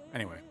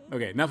 anyway.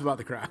 Okay, enough about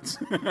the crowds.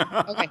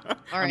 Okay,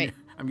 all right.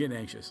 I'm getting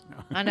anxious. No.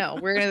 I know.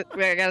 We're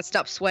gotta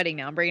stop sweating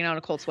now. I'm bringing on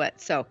a cold sweat.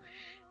 So,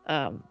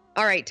 all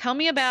right. Tell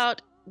me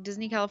about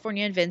Disney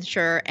California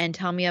Adventure and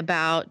tell me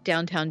about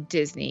Downtown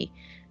Disney,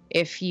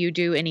 if you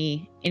do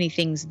any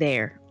things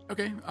there.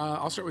 Okay,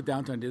 I'll start with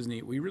Downtown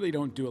Disney. We really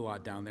don't do a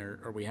lot down there,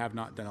 or we have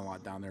not done a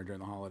lot down there during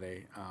the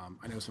holiday.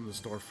 I know some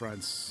of the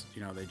storefronts,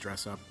 they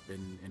dress up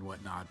and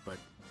whatnot, but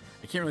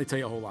I can't really tell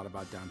you a whole lot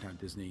about Downtown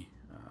Disney,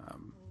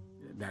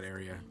 that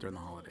area during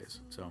the holidays.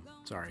 So,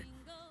 sorry.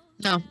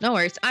 No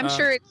worries. I'm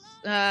sure it's,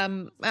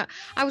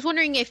 I was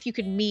wondering if you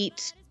could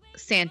meet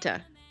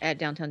Santa at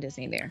Downtown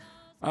Disney there.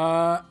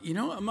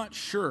 I'm not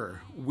sure.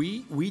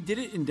 We did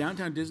it in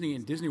Downtown Disney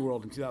and Disney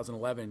World in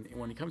 2011. And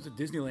when it comes to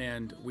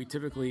Disneyland, we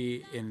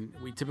typically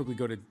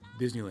go to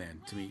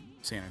Disneyland to meet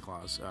Santa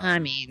Claus.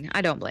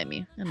 I don't blame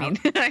you.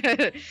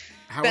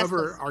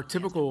 However, our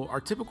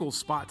typical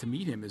spot to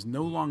meet him is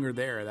no longer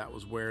there. That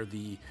was where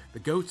the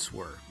goats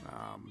were,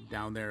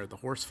 down there at the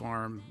horse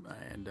farm,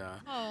 and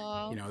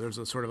there's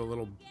a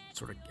little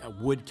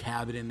wood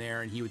cabin in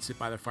there, and he would sit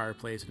by the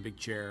fireplace in a big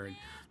chair, and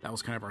that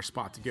was kind of our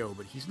spot to go.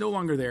 But he's no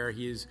longer there.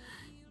 He is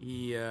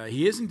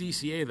in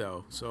DCA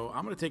though, so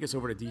I'm going to take us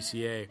over to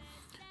DCA.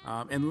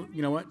 And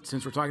you know what?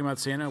 Since we're talking about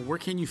Santa, where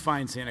can you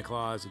find Santa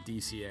Claus at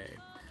DCA?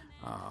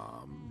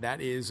 That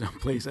is a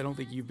place I don't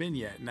think you've been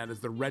yet, and that is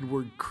the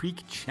Redwood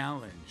Creek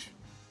Challenge.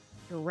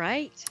 You're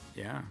right.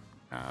 Yeah.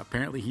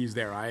 Apparently he's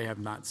there. I have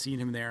not seen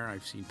him there.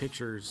 I've seen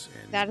pictures.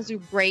 And that is a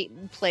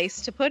great place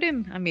to put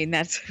him. I mean,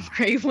 that's a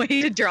great way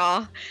to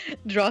draw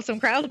some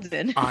crowds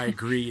in. I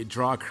agree.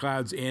 Draw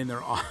crowds in.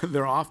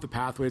 They're off the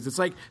pathways. It's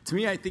like, to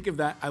me, I think of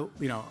that.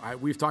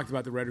 We've talked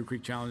about the Redwood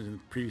Creek Challenge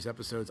in previous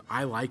episodes.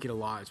 I like it a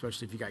lot,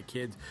 especially if you got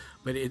kids.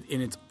 But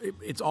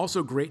it's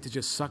also great to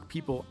just suck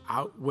people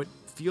out, what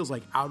feels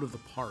like out of the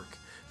park.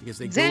 Because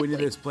they go into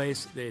this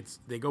place,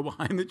 they go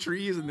behind the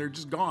trees and they're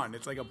just gone.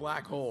 It's like a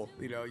black hole.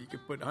 You could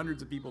put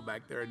hundreds of people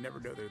back there and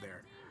never know they're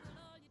there.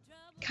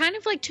 Kind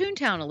of like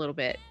Toontown a little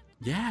bit.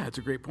 Yeah, that's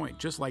a great point.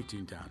 Just like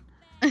Toontown.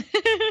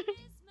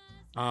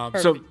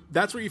 So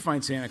that's where you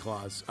find Santa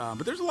Claus.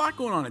 But there's a lot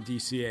going on at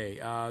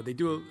DCA. They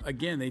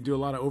do a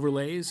lot of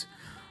overlays.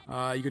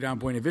 You go down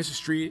Buena Vista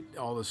Street,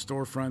 all the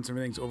storefronts,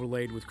 everything's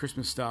overlaid with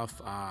Christmas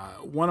stuff.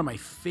 One of my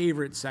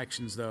favorite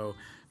sections, though,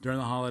 during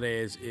the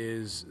holidays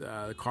is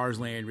the Cars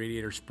Land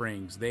Radiator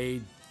Springs.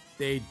 They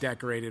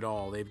decorate it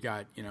all. They've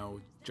got,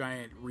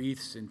 giant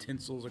wreaths and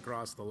tinsels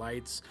across the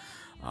lights.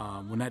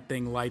 When that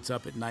thing lights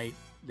up at night,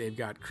 they've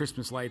got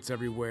Christmas lights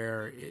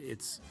everywhere.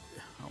 It's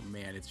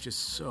just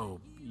so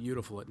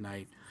beautiful at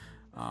night.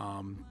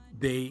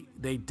 They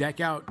deck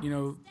out,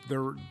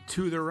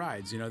 their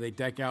rides. They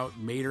deck out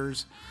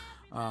Mater's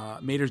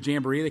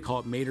Jamboree. They call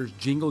it Mater's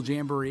Jingle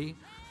Jamboree,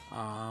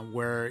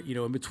 where,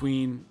 in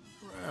between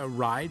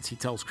rides, he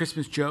tells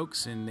Christmas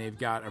jokes, and they've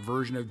got a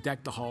version of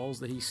Deck the Halls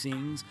that he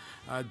sings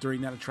during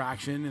that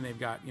attraction, and they've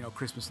got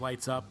Christmas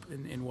lights up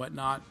and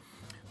whatnot.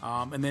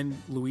 And then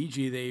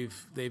Luigi,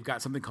 they've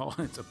got something called,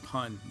 it's a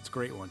pun, it's a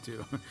great one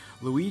too,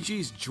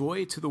 Luigi's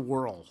Joy to the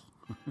Whirl.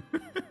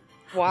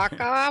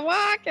 Waka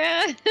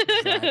waka.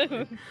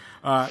 Exactly.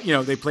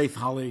 They play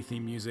holiday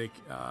theme music,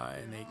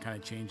 and they kind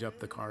of change up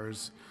the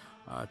cars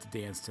to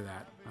dance to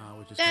that,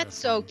 which is that's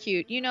so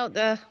cute.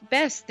 The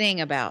best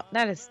thing about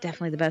that is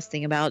definitely the best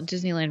thing about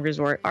Disneyland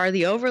Resort are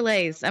the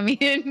overlays. I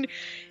mean,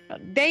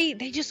 they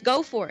just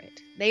go for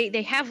it.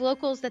 They have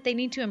locals that they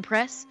need to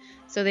impress,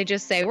 so they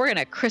just say, we're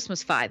gonna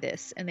Christmasify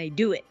this, and they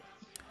do it.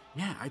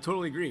 Yeah, I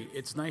totally agree.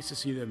 It's nice to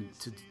see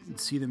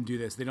them do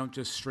this. They don't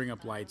just string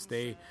up lights.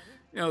 They're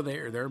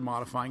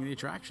modifying the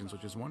attractions,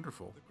 which is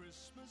wonderful.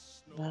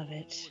 Love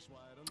it.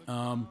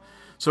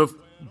 So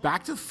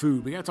back to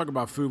food. We got to talk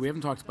about food. We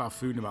haven't talked about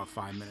food in about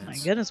 5 minutes. My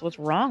goodness, what's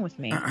wrong with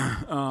me?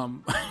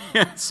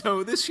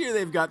 So this year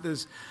they've got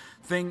this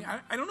thing.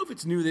 I don't know if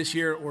it's new this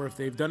year or if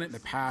they've done it in the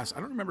past. I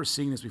don't remember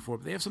seeing this before,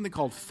 but they have something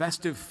called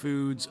Festive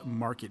Foods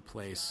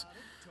Marketplace,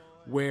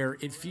 where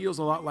it feels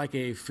a lot like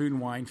a food and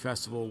wine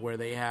festival, where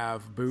they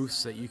have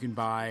booths that you can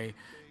buy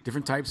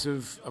different types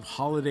of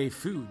holiday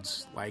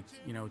foods, like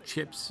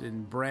chips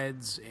and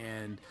breads,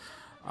 and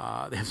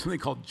they have something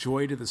called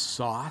Joy to the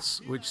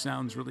Sauce, which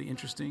sounds really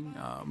interesting.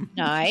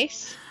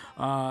 Nice.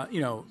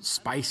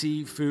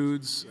 Spicy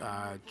foods,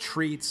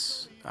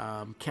 treats,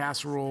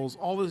 casseroles,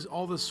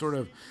 all this sort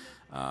of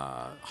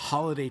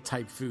holiday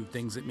type food,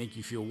 things that make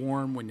you feel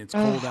warm when it's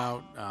cold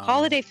out.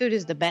 Holiday food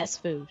is the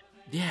best food.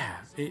 Yeah,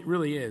 it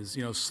really is.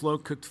 Slow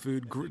cooked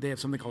food. They have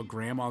something called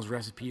Grandma's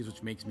Recipes,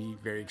 which makes me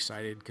very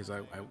excited because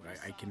I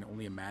can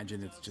only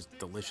imagine it's just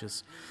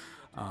delicious.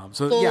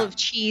 Full of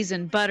cheese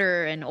and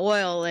butter and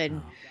oil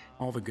and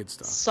All the good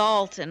stuff.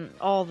 Salt and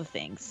all the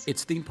things.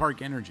 It's theme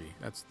park energy.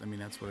 That's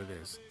what it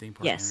is. Theme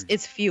park yes, energy.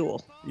 It's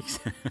fuel.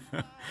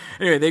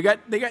 Anyway, they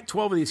got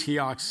 12 of these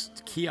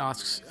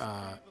kiosks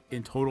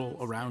in total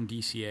around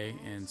DCA,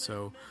 and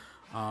so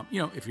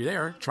if you're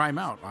there, try them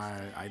out.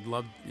 I'd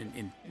love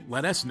and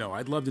let us know.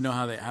 I'd love to know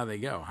how they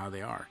go, how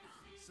they are.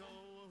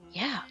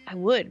 Yeah, I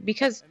would,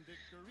 because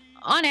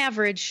on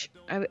average,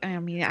 I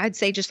mean, I'd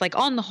say just like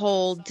on the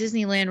whole,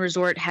 Disneyland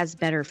Resort has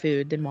better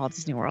food than Walt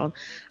Disney World.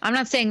 I'm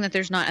not saying that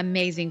there's not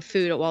amazing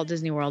food at Walt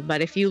Disney World,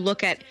 but if you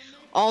look at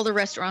all the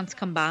restaurants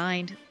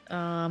combined,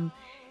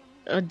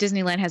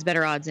 Disneyland has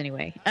better odds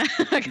anyway,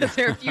 because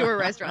there are fewer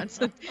restaurants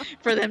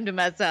for them to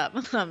mess up.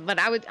 But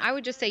I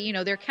would just say,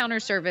 their counter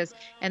service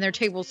and their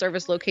table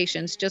service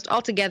locations just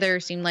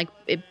altogether seem like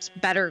it's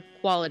better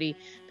quality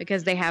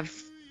because they have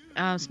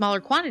smaller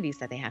quantities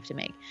that they have to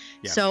make.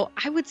 Yeah. So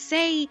I would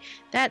say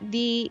that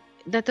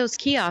those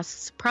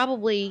kiosks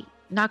probably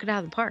knock it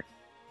out of the park.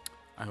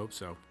 I hope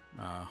so.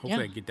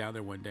 Hopefully I get down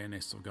there one day and they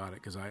still got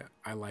it, because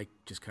I like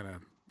just kind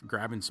of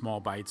grabbing small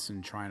bites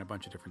and trying a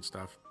bunch of different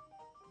stuff.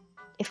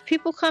 If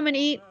people come and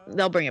eat,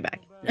 they'll bring it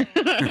back.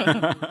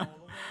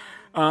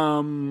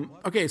 Yeah.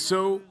 Okay,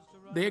 so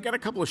they got a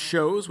couple of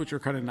shows which are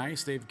kind of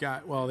nice. They've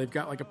got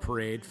like a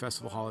parade,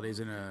 festival holidays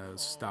and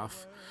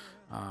stuff.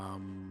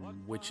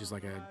 Which is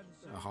like a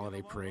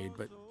holiday parade,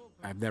 but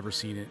I've never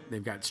seen it.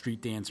 They've got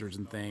street dancers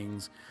and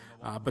things.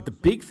 But the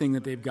big thing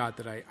that they've got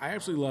that I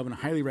absolutely love and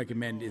highly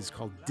recommend is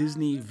called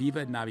Disney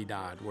Viva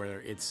Navidad,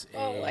 where it's I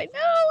know.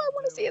 I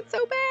want to see it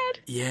so bad.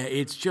 Yeah,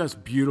 it's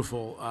just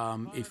beautiful.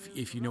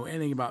 If you know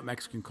anything about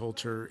Mexican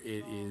culture,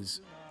 it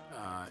is.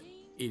 I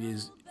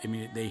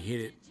mean, they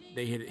hit it.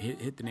 They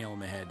hit the nail on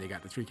the head. They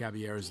got the Three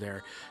Caballeros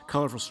there,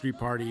 colorful street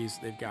parties.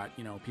 They've got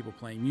people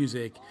playing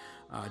music,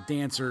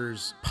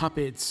 dancers,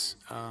 puppets.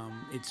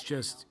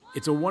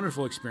 It's a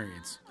wonderful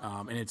experience,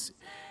 and it's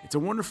a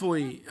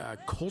wonderfully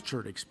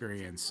cultured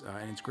experience,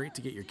 and it's great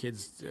to get your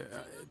kids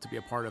to be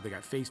a part of. They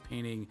got face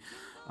painting,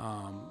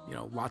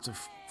 lots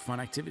of fun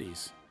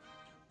activities.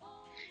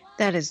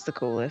 That is the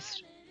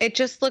coolest. It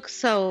just looks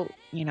so,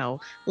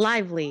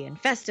 lively and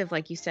festive,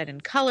 like you said,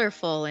 and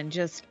colorful and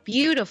just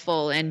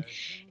beautiful. And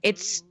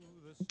it's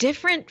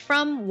different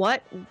from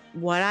what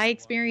I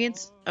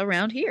experience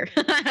around here.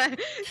 Sure.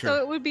 So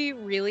it would be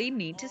really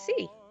neat to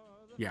see.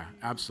 Yeah,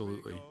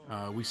 absolutely.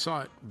 We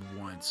saw it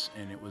once,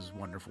 and it was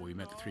wonderful. We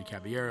met the Three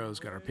Caballeros,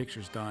 got our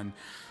pictures done.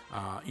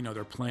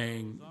 They're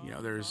playing,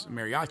 there's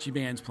mariachi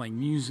bands playing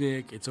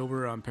music. It's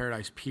over on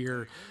Paradise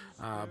Pier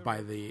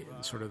by the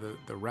sort of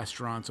the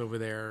restaurants over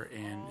there,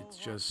 and it's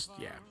just,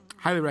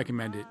 highly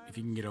recommend it if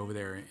you can get over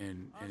there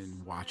and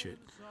watch it.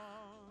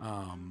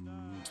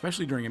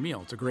 Especially during a meal.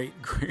 It's a great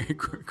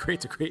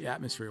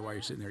atmosphere while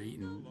you're sitting there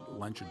eating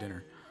lunch or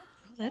dinner.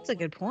 That's a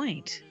good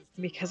point,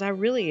 because I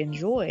really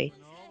enjoy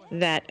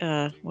that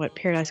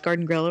Paradise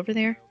Garden Grill over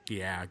there.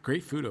 Yeah,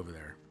 great food over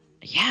there.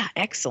 Yeah,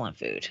 excellent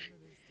food.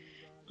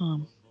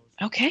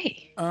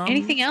 Okay.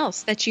 Anything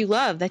else that you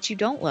love that you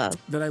don't love?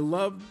 That I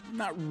love?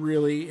 Not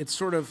really. It's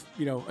sort of,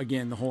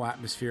 again, the whole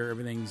atmosphere,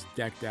 everything's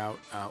decked out.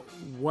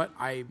 What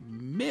I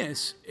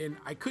miss, and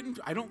I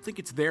don't think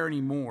it's there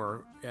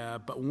anymore,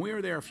 but when we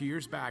were there a few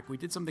years back, we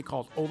did something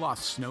called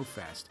Olaf's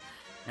Snowfest.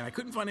 And I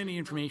couldn't find any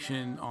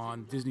information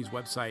on Disney's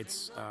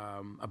websites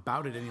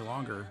about it any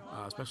longer,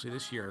 especially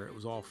this year. It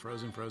was all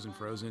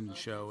Frozen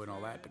show and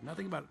all that, but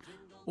nothing about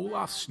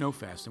Olaf's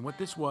Snowfest. And what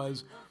this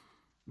was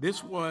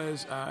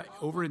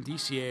over in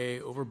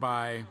DCA, over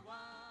by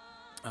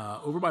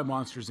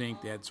Monsters,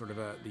 Inc. They had sort of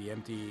the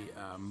empty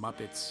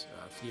Muppets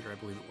theater. I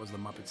believe it was the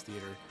Muppets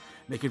Theater.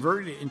 And they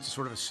converted it into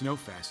sort of a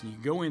Snowfest. And you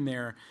go in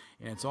there,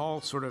 and it's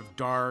all sort of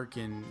dark,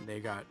 and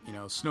they got,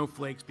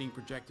 snowflakes being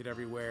projected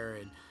everywhere,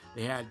 and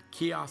they had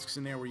kiosks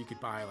in there where you could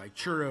buy like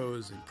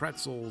churros and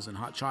pretzels and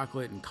hot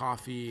chocolate and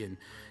coffee and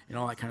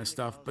all that kind of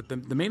stuff. But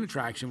the main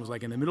attraction was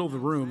like in the middle of the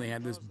room, they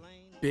had this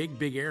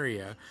big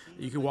area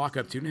that you could walk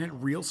up to, and it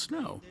had real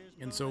snow.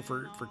 And so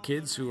for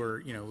kids who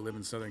are, live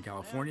in Southern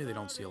California, they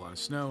don't see a lot of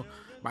snow.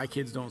 My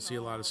kids don't see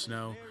a lot of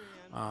snow.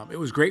 It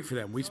was great for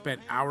them. We spent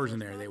hours in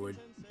there. They would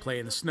play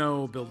in the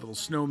snow, build little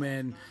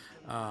snowmen.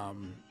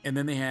 And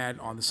then they had,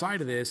 on the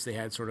side of this, they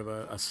had sort of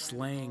a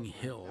sleighing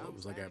hill. It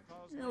was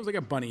like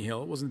a bunny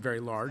hill. It wasn't very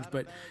large,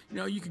 but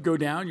you could go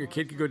down. Your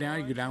kid could go down.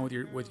 You could go down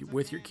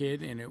with your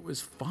kid, and it was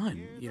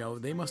fun.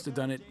 They must have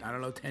done it,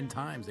 10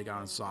 times. They got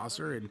on a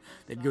saucer and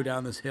they'd go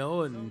down this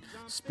hill and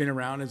spin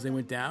around as they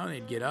went down.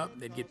 They'd get up,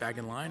 they'd get back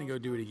in line and go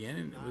do it again.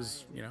 And it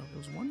was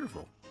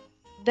wonderful.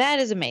 That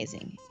is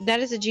amazing.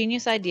 That is a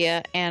genius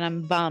idea, and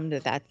I'm bummed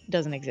that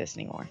doesn't exist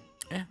anymore.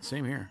 Yeah,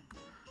 same here.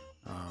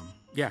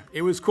 Yeah,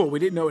 it was cool. We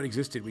didn't know it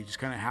existed. We just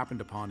kind of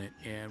happened upon it,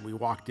 and we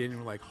walked in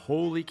and we're like,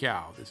 holy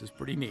cow, this is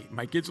pretty neat.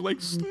 My kids are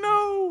like,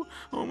 snow!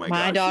 Oh my god.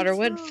 My daughter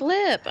would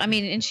flip. I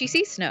mean, and she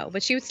sees snow,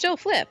 but she would still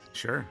flip.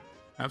 Sure,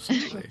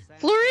 absolutely.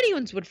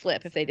 Floridians would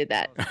flip if they did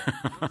that.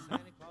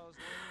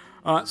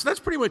 So that's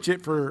pretty much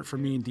it for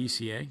me and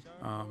DCA.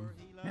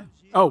 Yeah.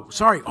 Oh,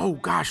 sorry. Oh,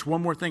 gosh,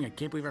 one more thing. I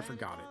can't believe I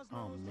forgot it.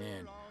 Oh,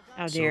 man.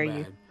 How dare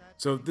you?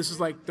 So this is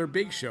like their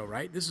big show,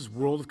 right? This is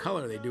World of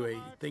Color. They do a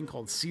thing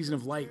called Season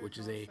of Light, which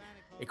is a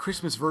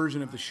Christmas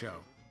version of the show.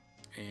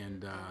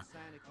 And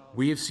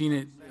we have seen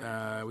it.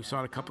 We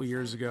saw it a couple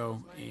years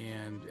ago,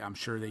 and I'm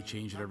sure they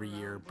change it every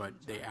year. But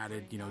they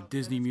added,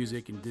 Disney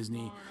music and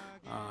Disney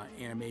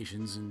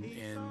animations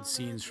and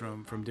scenes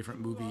from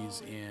different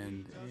movies,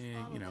 and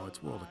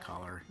it's World of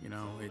Color.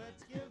 It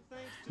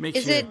makes.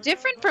 Is it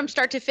different from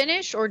start to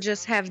finish, or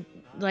just have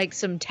like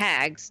some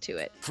tags to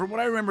it? From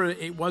what I remember,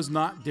 it was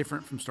not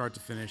different from start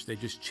to finish. They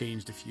just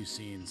changed a few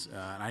scenes,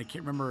 and I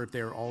can't remember if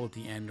they were all at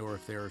the end or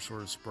if they were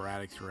sort of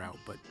sporadic throughout.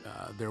 But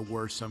there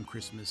were some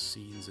Christmas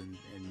scenes and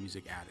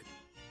music added.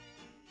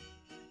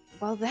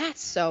 Well,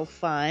 that's so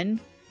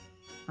fun.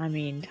 I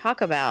mean,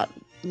 talk about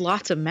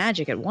lots of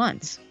magic at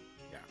once.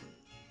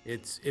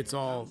 It's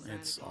all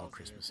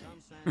Christmassy.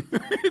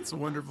 It's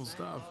wonderful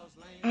stuff.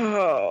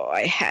 Oh,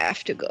 I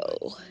have to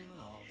go.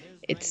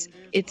 It's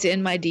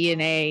in my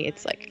DNA.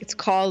 It's like it's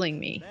calling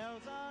me.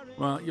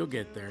 Well, you'll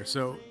get there.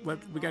 So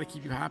we got to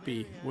keep you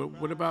happy.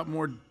 What about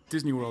more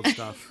Disney World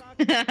stuff?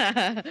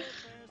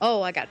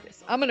 Oh, I got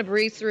this. I'm gonna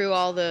breeze through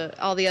all the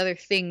other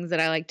things that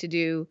I like to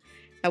do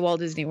at Walt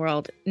Disney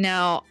World.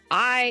 Now,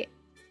 I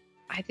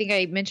think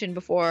I mentioned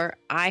before,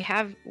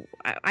 I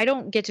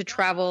don't get to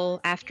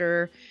travel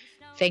after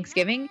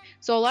Thanksgiving,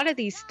 so a lot of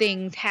these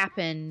things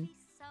happen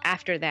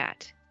after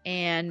that,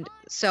 and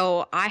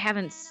so I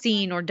haven't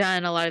seen or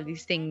done a lot of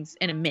these things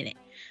in a minute.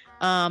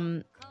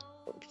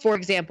 For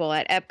example,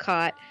 at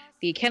Epcot,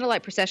 the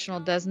Candlelight Processional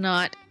does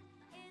not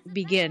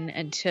begin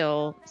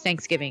until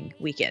Thanksgiving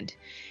weekend.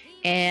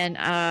 And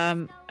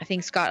I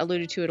think Scott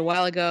alluded to it a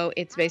while ago.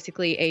 It's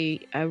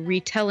basically a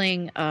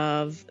retelling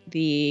of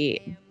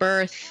the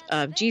birth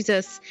of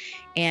Jesus,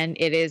 and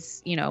it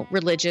is,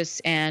 religious,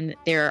 and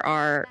there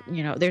are,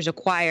 there's a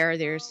choir,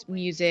 there's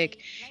music,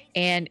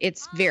 and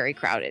it's very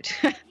crowded.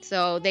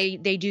 So they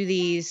do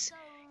these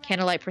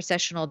Candlelight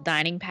Processional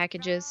dining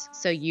packages,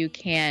 so you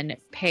can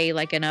pay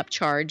like an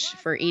upcharge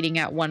for eating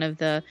at one of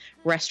the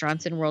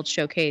restaurants in World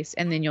Showcase,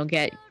 and then you'll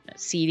get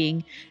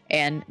seating,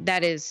 and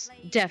that is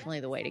definitely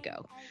the way to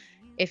go.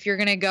 If you're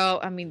gonna go,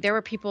 I mean, there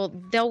were people,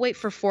 they'll wait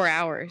for 4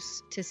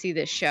 hours to see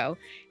this show,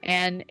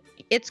 and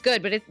it's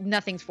good, but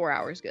nothing's 4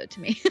 hours good to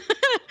me.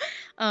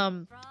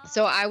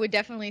 So I would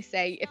definitely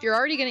say if you're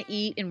already gonna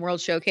eat in World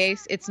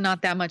Showcase, it's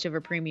not that much of a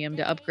premium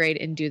to upgrade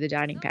and do the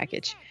dining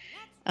package.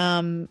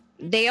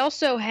 They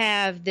also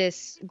have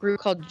this group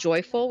called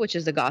Joyful, which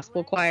is a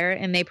gospel choir,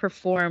 and they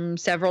perform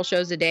several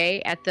shows a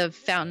day at the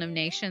Fountain of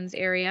Nations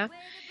area.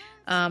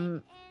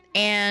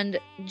 And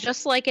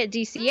just like at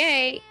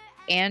DCA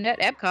and at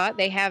Epcot,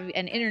 they have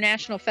an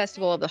International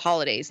Festival of the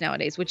Holidays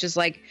nowadays, which is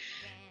like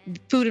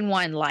Food and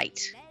Wine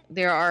light.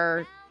 There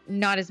are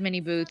not as many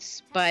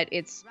booths, but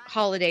it's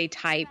holiday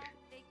type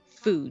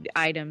food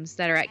items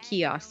that are at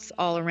kiosks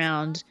all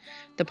around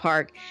the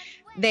park.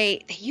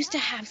 They used to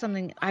have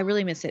something, I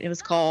really miss it. It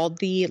was called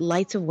the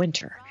Lights of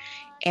Winter.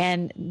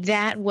 And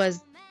it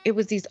was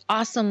these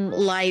awesome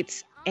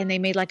lights, and they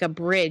made like a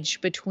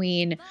bridge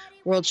between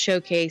World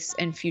Showcase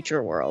and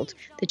Future World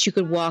that you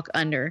could walk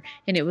under,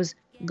 and it was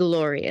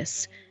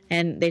glorious.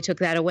 And they took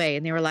that away,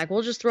 and they were like,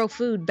 we'll just throw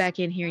food back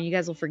in here and you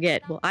guys will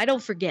forget. Well, I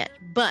don't forget,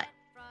 but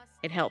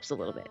it helps a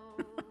little bit.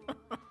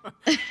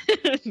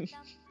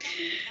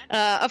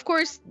 Of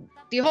course,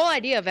 the whole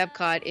idea of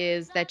Epcot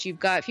is that you've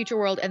got Future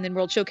World and then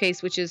World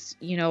Showcase, which is,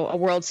 a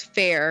World's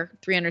Fair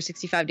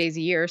 365 days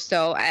a year.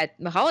 So at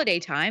the holiday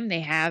time, they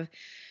have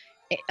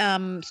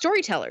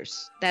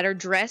storytellers that are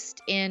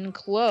dressed in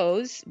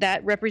clothes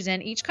that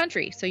represent each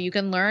country. So you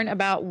can learn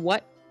about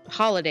what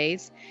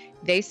holidays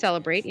they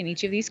celebrate in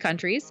each of these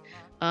countries.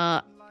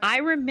 I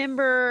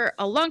remember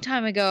a long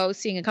time ago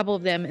seeing a couple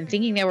of them and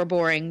thinking they were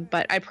boring,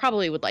 but I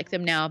probably would like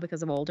them now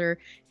because I'm older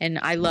and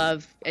I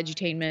love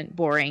edutainment,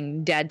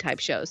 boring, dad type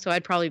shows. So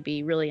I'd probably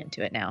be really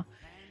into it now.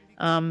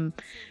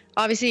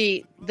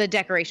 Obviously, the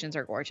decorations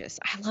are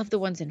gorgeous. I love the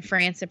ones in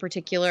France in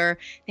particular.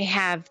 They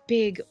have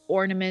big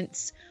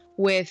ornaments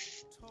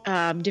with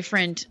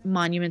different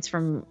monuments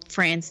from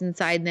France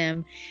inside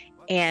them.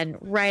 And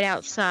right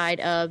outside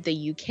of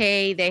the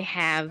UK, they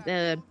have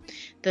they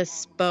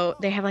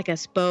have like a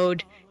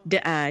Spode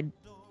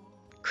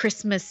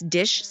Christmas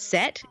dish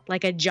set,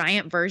 like a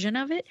giant version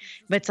of it,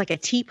 but it's like a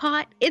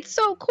teapot. It's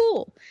so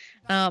cool.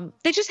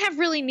 They just have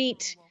really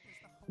neat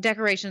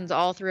decorations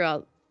all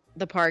throughout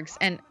the parks,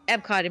 and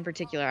Epcot in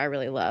particular, I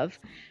really love.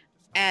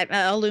 At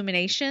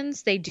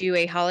Illuminations, they do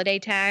a holiday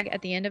tag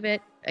at the end of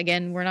it.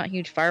 Again, we're not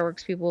huge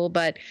fireworks people,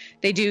 but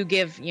they do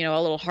give, a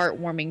little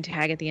heartwarming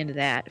tag at the end of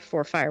that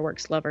for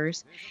fireworks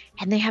lovers.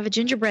 And they have a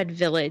gingerbread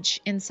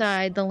village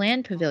inside the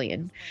Land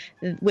Pavilion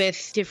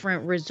with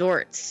different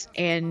resorts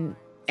and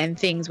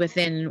things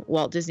within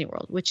Walt Disney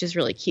World, which is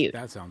really cute.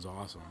 That sounds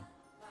awesome.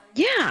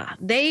 Yeah,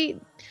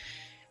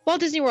 Walt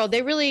Disney World,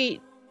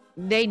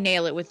 they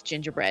nail it with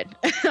gingerbread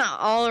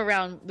all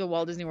around the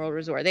Walt Disney World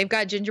Resort. They've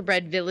got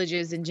gingerbread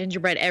villages and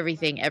gingerbread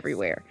everything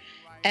everywhere.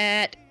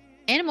 At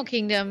Animal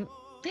Kingdom,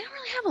 they don't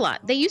really have a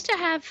lot. They used to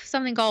have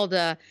something called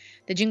the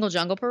Jingle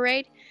Jungle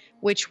Parade,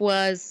 which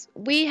was,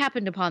 we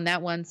happened upon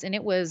that once and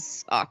it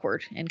was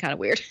awkward and kind of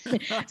weird.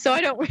 So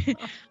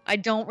I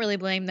don't really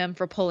blame them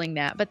for pulling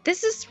that. But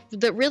this is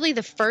really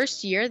the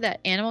first year that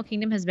Animal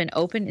Kingdom has been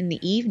open in the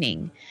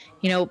evening,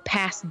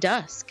 past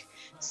dusk.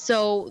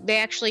 So they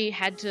actually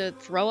had to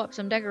throw up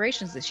some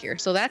decorations this year.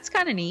 So that's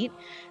kind of neat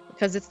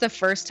because it's the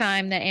first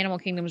time that Animal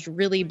Kingdom's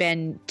really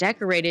been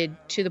decorated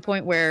to the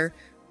point where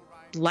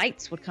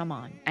lights would come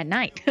on at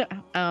night.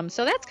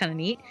 So that's kind of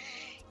neat.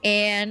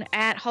 And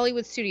at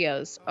Hollywood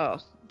Studios, oh,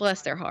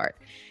 bless their heart.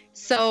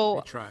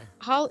 So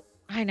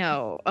I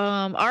know.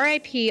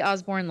 R.I.P.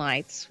 Osborne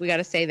Lights. We got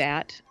to say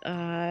that.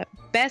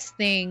 Best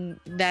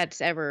thing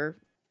that's ever.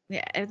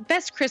 Yeah,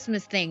 best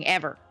Christmas thing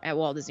ever at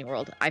Walt Disney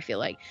World, I feel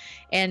like.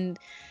 And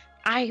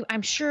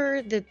I'm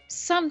sure that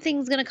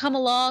something's going to come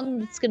along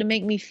that's going to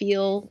make me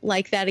feel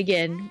like that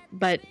again.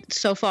 But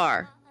so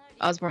far,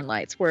 Osborne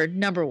Lights were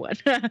number one.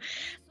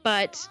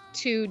 But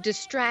to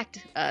distract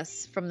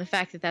us from the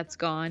fact that that's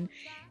gone,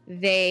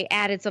 they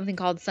added something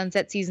called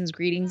Sunset Seasons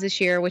Greetings this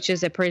year, which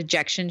is a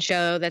projection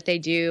show that they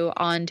do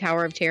on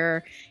Tower of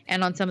Terror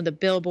and on some of the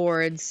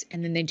billboards.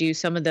 And then they do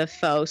some of the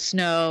faux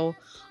snow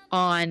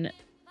on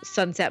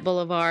Sunset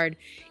Boulevard.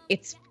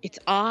 It's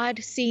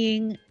odd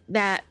seeing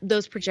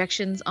those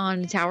projections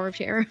on Tower of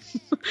Terror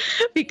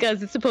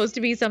because it's supposed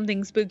to be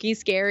something spooky,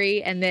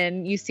 scary, and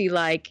then you see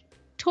like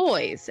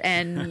toys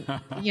and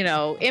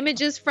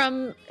images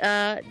from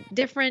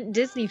different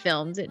Disney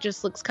films. It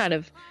just looks kind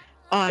of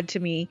odd to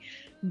me,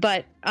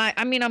 but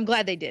I mean I'm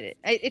glad they did it.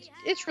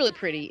 It's really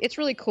pretty, it's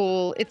really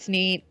cool, it's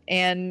neat,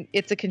 and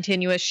it's a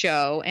continuous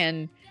show,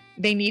 and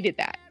they needed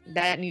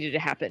that needed to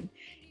happen.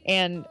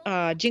 And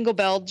Jingle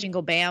Bell,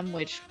 Jingle Bam,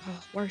 which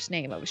worst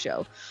name of a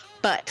show,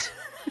 but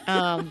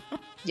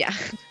yeah,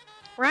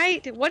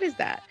 right? What is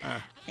that?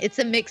 It's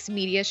a mixed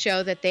media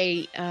show that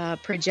they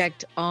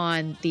project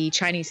on the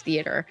Chinese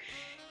theater.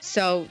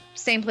 So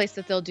same place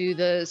that they'll do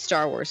the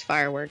Star Wars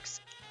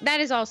fireworks. That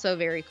is also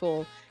very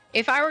cool.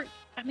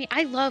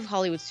 I love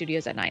Hollywood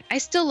Studios at night. I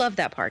still love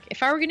that park.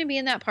 If I were going to be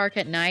in that park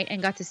at night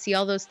and got to see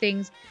all those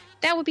things,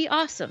 that would be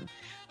awesome.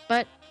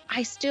 But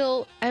I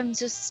still am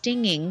just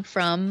stinging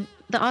from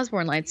the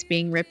Osborne Lights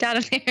being ripped out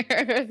of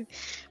there.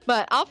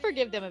 But I'll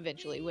forgive them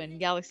eventually when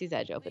Galaxy's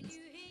Edge opens.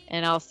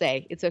 And I'll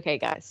say, it's okay,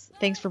 guys.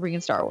 Thanks for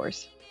bringing Star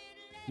Wars.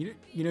 You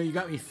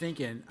got me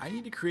thinking, I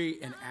need to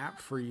create an app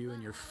for you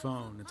in your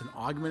phone. It's an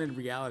augmented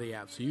reality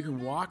app. So you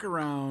can walk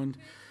around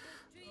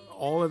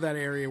all of that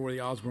area where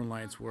the Osborne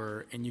Lights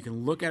were, and you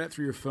can look at it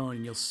through your phone,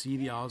 and you'll see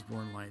the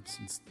Osborne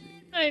Lights.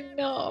 I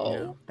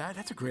know.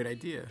 That's a great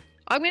idea.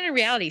 Augmented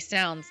reality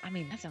sounds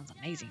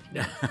amazing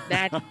to me.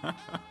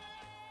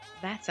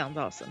 That sounds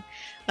awesome.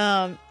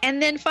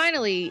 And then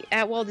finally,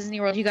 at Walt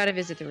Disney World, you got to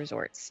visit the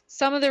resorts.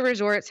 Some of the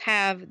resorts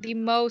have the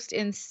most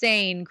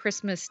insane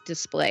Christmas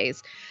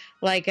displays,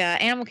 like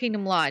Animal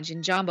Kingdom Lodge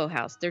and Jambo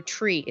House. Their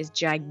tree is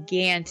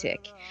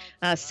gigantic.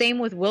 Same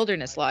with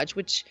Wilderness Lodge,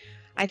 which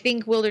I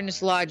think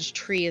Wilderness Lodge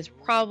tree is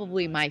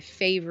probably my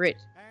favorite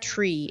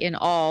tree in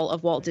all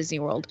of Walt Disney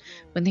World.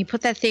 When they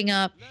put that thing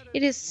up,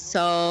 it is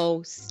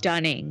so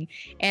stunning,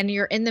 and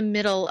you're in the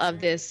middle of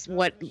this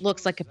what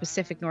looks like a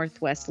Pacific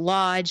Northwest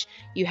lodge.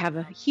 You have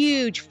a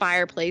huge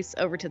fireplace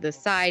over to the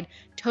side,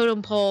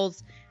 totem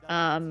poles,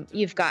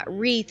 you've got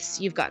wreaths,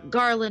 you've got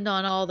garland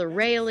on all the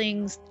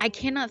railings. I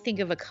cannot think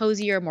of a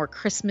cozier, more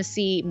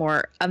Christmassy,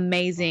 more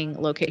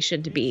amazing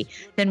location to be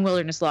than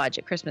Wilderness Lodge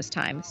at Christmas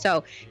time.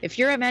 So if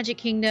you're at Magic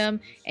Kingdom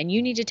and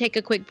you need to take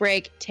a quick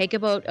break, take a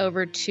boat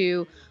over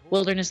to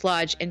Wilderness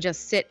Lodge and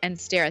just sit and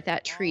stare at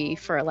that tree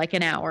for like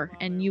an hour,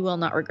 and you will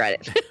not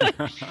regret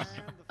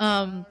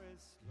it.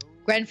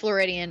 Grand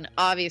Floridian,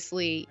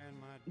 obviously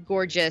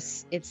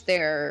gorgeous. It's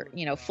their,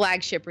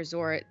 flagship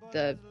resort.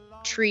 The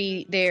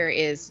tree there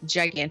is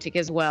gigantic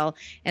as well.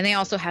 And they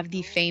also have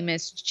the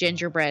famous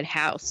gingerbread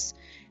house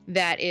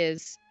that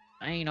is,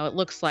 it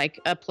looks like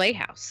a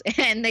playhouse,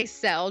 and they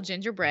sell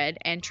gingerbread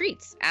and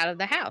treats out of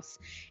the house.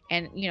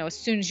 And, as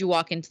soon as you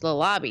walk into the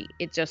lobby,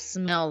 it just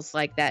smells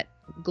like that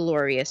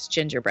glorious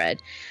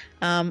gingerbread.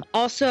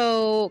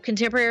 Also,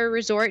 Contemporary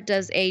Resort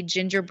does a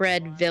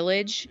gingerbread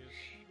village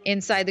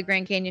inside the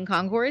Grand Canyon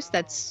Concourse.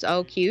 That's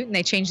so cute. And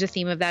they change the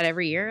theme of that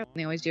every year.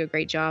 They always do a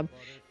great job.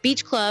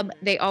 Beach Club,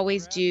 they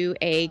always do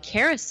a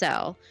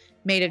carousel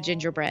made of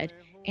gingerbread,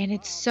 and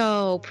it's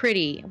so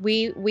pretty.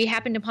 We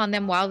happened upon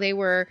them while they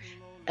were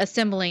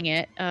assembling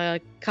it a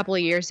couple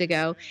of years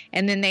ago,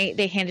 and then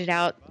they handed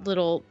out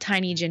little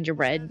tiny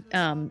gingerbread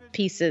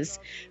pieces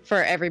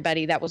for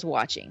everybody that was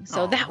watching.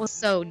 So that was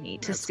so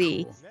neat to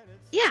see. Cool.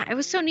 Yeah, it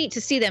was so neat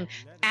to see them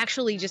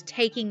actually just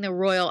taking the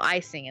royal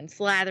icing and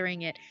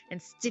slathering it and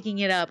sticking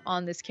it up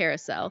on this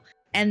carousel.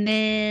 And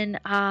then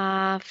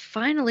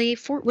finally,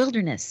 Fort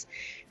Wilderness.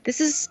 This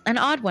is an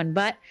odd one,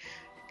 but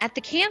at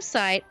the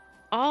campsite,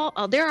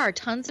 there are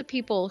tons of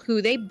people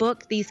who they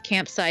book these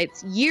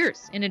campsites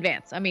years in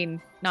advance. I mean,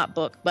 not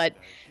book, but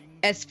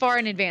as far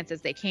in advance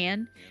as they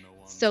can,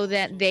 so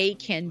that they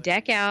can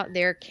deck out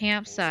their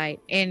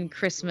campsite in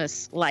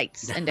Christmas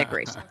lights and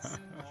decorations.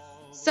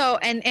 So,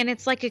 and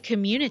it's like a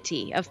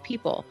community of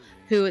people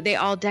who they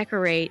all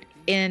decorate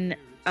in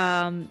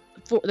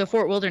the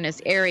Fort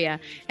Wilderness area,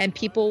 and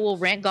people will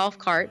rent golf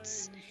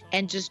carts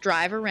and just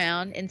drive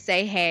around and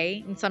say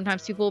hey. And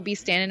sometimes people will be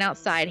standing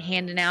outside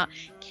handing out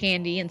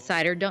candy and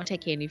cider. Don't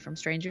take candy from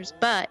strangers,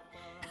 but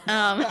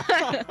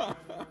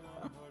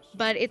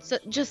but it's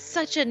just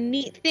such a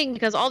neat thing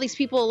because all these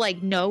people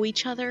like know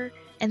each other,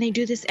 and they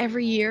do this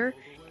every year.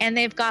 And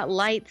they've got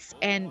lights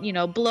and,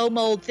 blow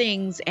mold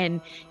things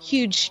and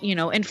huge,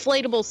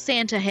 inflatable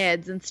Santa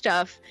heads and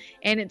stuff.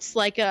 And it's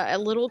like a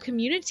little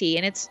community.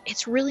 And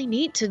it's really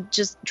neat to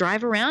just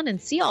drive around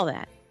and see all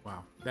that.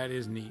 Wow, that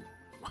is neat.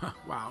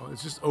 Wow,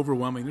 it's just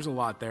overwhelming. There's a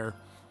lot there.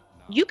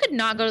 You could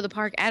not go to the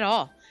park at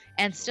all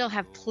and still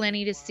have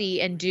plenty to see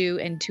and do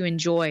and to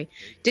enjoy.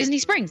 Disney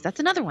Springs, that's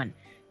another one.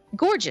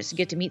 Gorgeous. You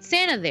get to meet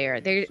Santa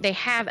there. They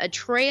have a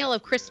trail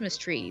of Christmas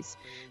trees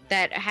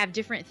that have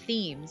different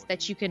themes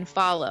that you can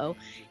follow.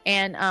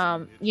 And,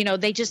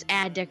 they just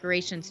add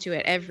decorations to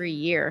it every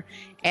year.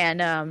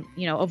 And,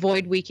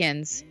 avoid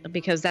weekends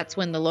because that's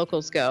when the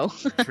locals go.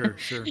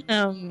 Sure.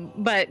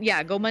 But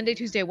yeah, go Monday,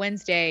 Tuesday,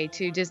 Wednesday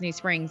to Disney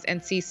Springs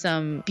and see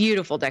some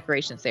beautiful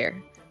decorations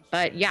there.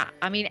 But yeah,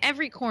 I mean,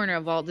 every corner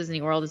of Walt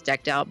Disney World is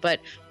decked out,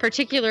 but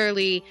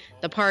particularly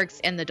the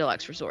parks and the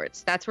deluxe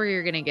resorts. That's where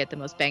you're going to get the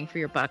most bang for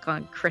your buck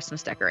on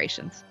Christmas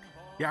decorations.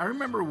 Yeah, I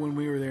remember when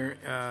we were there,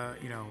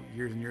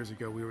 years and years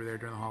ago, we were there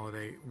during the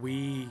holiday.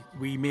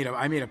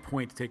 I made a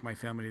point to take my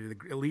family to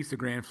at least the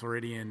Grand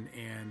Floridian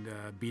and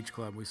Beach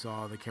Club. We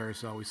saw the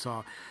carousel. We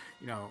saw,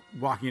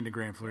 walking into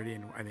Grand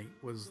Floridian, I think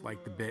was like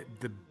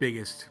the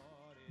biggest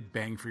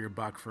bang for your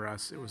buck for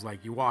us. It was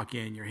like you walk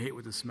in, you're hit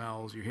with the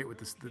smells, you're hit with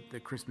the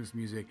Christmas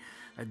music,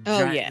 a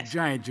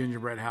giant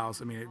gingerbread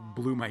house. I mean, it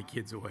blew my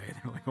kids away.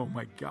 They're like, oh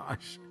my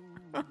gosh.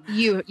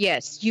 You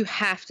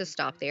have to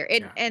stop there.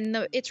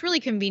 It's really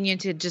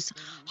convenient to just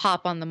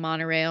hop on the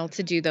monorail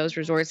to do those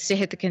resorts, to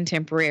hit the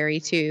Contemporary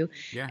too.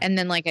 Yeah. And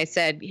then, like I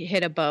said,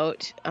 hit a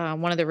boat,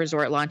 one of the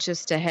resort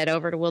launches to head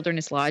over to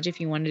Wilderness Lodge if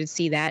you wanted to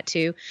see that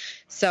too.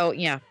 So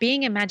yeah,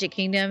 being in Magic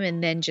Kingdom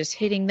and then just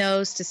hitting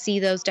those to see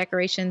those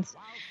decorations,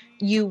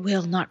 you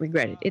will not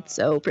regret it. It's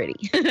so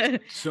pretty.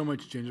 So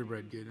much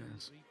gingerbread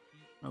goodness.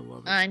 I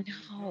love it. I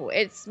know.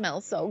 It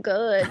smells so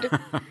good.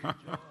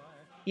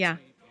 Yeah.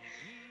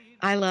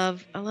 I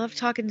love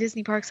talking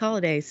Disney Parks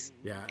holidays.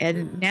 Yeah.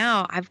 And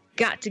now I've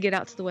got to get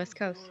out to the West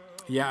Coast.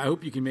 Yeah, I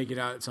hope you can make it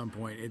out at some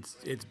point.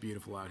 It's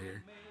beautiful out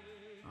here.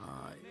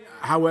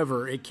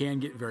 However, it can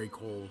get very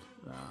cold.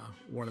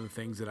 One of the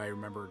things that I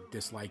remember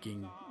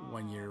disliking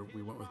one year,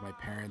 we went with my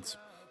parents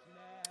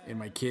and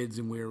my kids,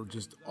 and we were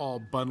just all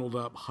bundled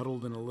up,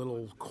 huddled in a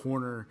little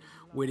corner,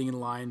 waiting in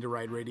line to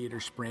ride Radiator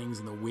Springs,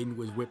 and the wind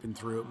was whipping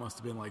through. It must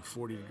have been like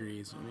 40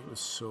 degrees. I mean, it was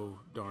so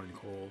darn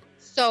cold.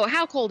 So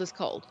how cold is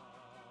cold?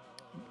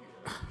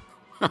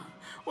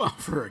 Well,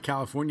 for a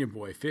California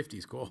boy,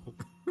 50's cold.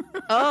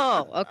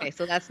 Oh, okay.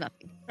 So that's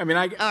nothing. I mean,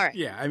 all right.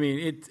 Yeah, I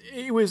mean,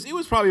 it was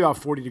probably about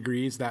 40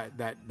 degrees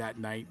that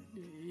night.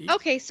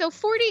 Okay, so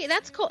 40,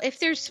 that's cold. If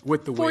there's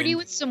with the 40 wind.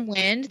 With some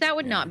wind, that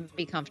would not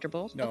be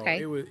comfortable. No,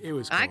 okay. it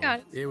was cold. I got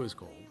it. It was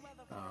cold.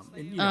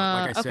 And,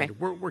 like I said,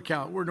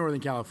 we're Northern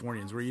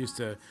Californians. We're used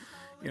to,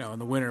 in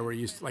the winter, we're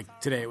used to,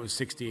 like today it was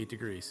 68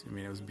 degrees. I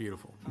mean, it was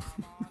beautiful.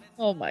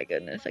 Oh my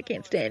goodness, I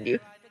can't stand you.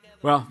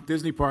 Well,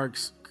 Disney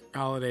parks,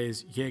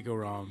 holidays, you can't go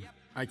wrong.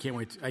 I can't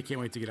wait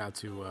to get out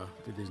to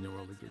Disney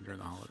World again during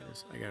the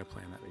holidays. I got to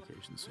plan that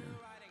vacation soon.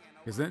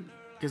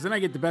 Because then I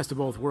get the best of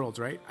both worlds,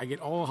 right? I get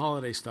all the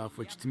holiday stuff,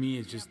 which to me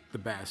is just the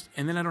best.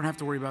 And then I don't have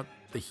to worry about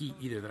the heat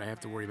either that I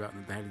have to worry about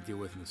and that I had to deal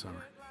with in the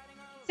summer.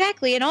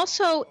 Exactly. And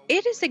also,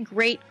 it is a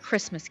great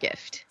Christmas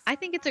gift. I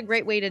think it's a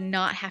great way to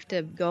not have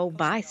to go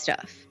buy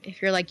stuff.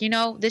 If you're like,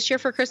 this year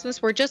for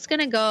Christmas, we're just going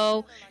to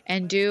go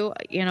and do,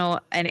 an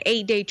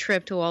 8-day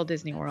trip to Walt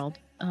Disney World.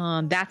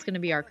 That's going to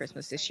be our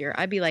Christmas this year.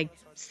 I'd be like,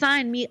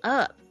 sign me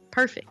up.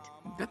 Perfect.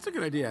 That's a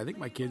good idea. I think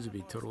my kids would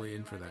be totally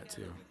in for that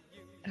too.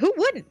 Who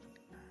wouldn't?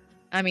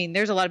 I mean,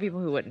 there's a lot of people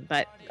who wouldn't,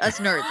 but us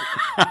nerds.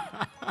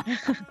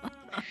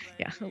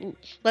 Yeah,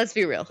 let's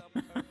be real.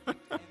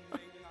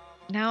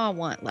 Now I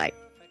want like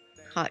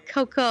hot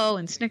cocoa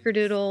and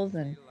snickerdoodles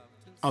and...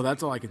 Oh,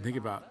 that's all I can think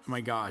about. Oh my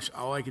gosh.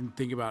 All I can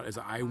think about is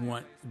I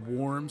want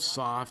warm,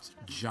 soft,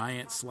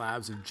 giant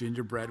slabs of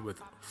gingerbread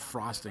with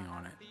frosting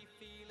on it.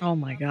 Oh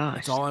my gosh.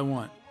 That's all I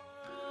want.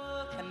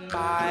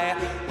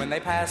 When they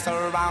pass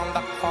around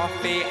the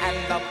coffee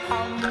and the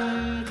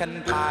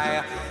pumpkin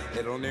pie,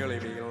 it'll nearly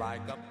be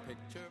like a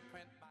picture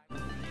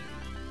print.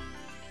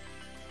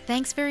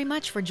 Thanks very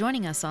much for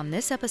joining us on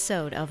this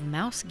episode of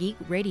Mouse Geek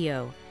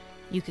Radio.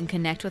 You can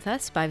connect with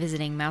us by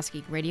visiting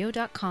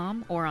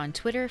mousegeekradio.com or on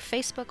Twitter,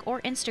 Facebook,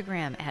 or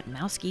Instagram at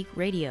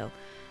mousegeekradio.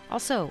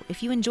 Also,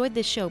 if you enjoyed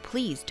this show,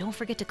 please don't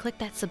forget to click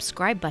that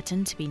subscribe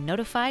button to be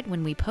notified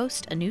when we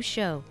post a new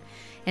show.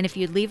 And if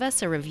you'd leave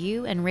us a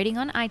review and rating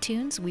on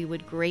iTunes, we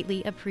would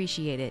greatly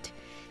appreciate it.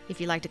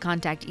 If you'd like to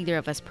contact either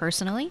of us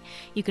personally,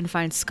 you can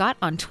find Scott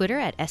on Twitter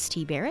at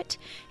STBarrett,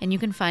 and you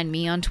can find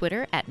me on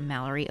Twitter at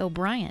Mallory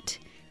O'Brien.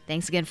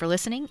 Thanks again for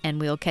listening, and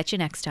we'll catch you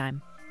next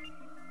time.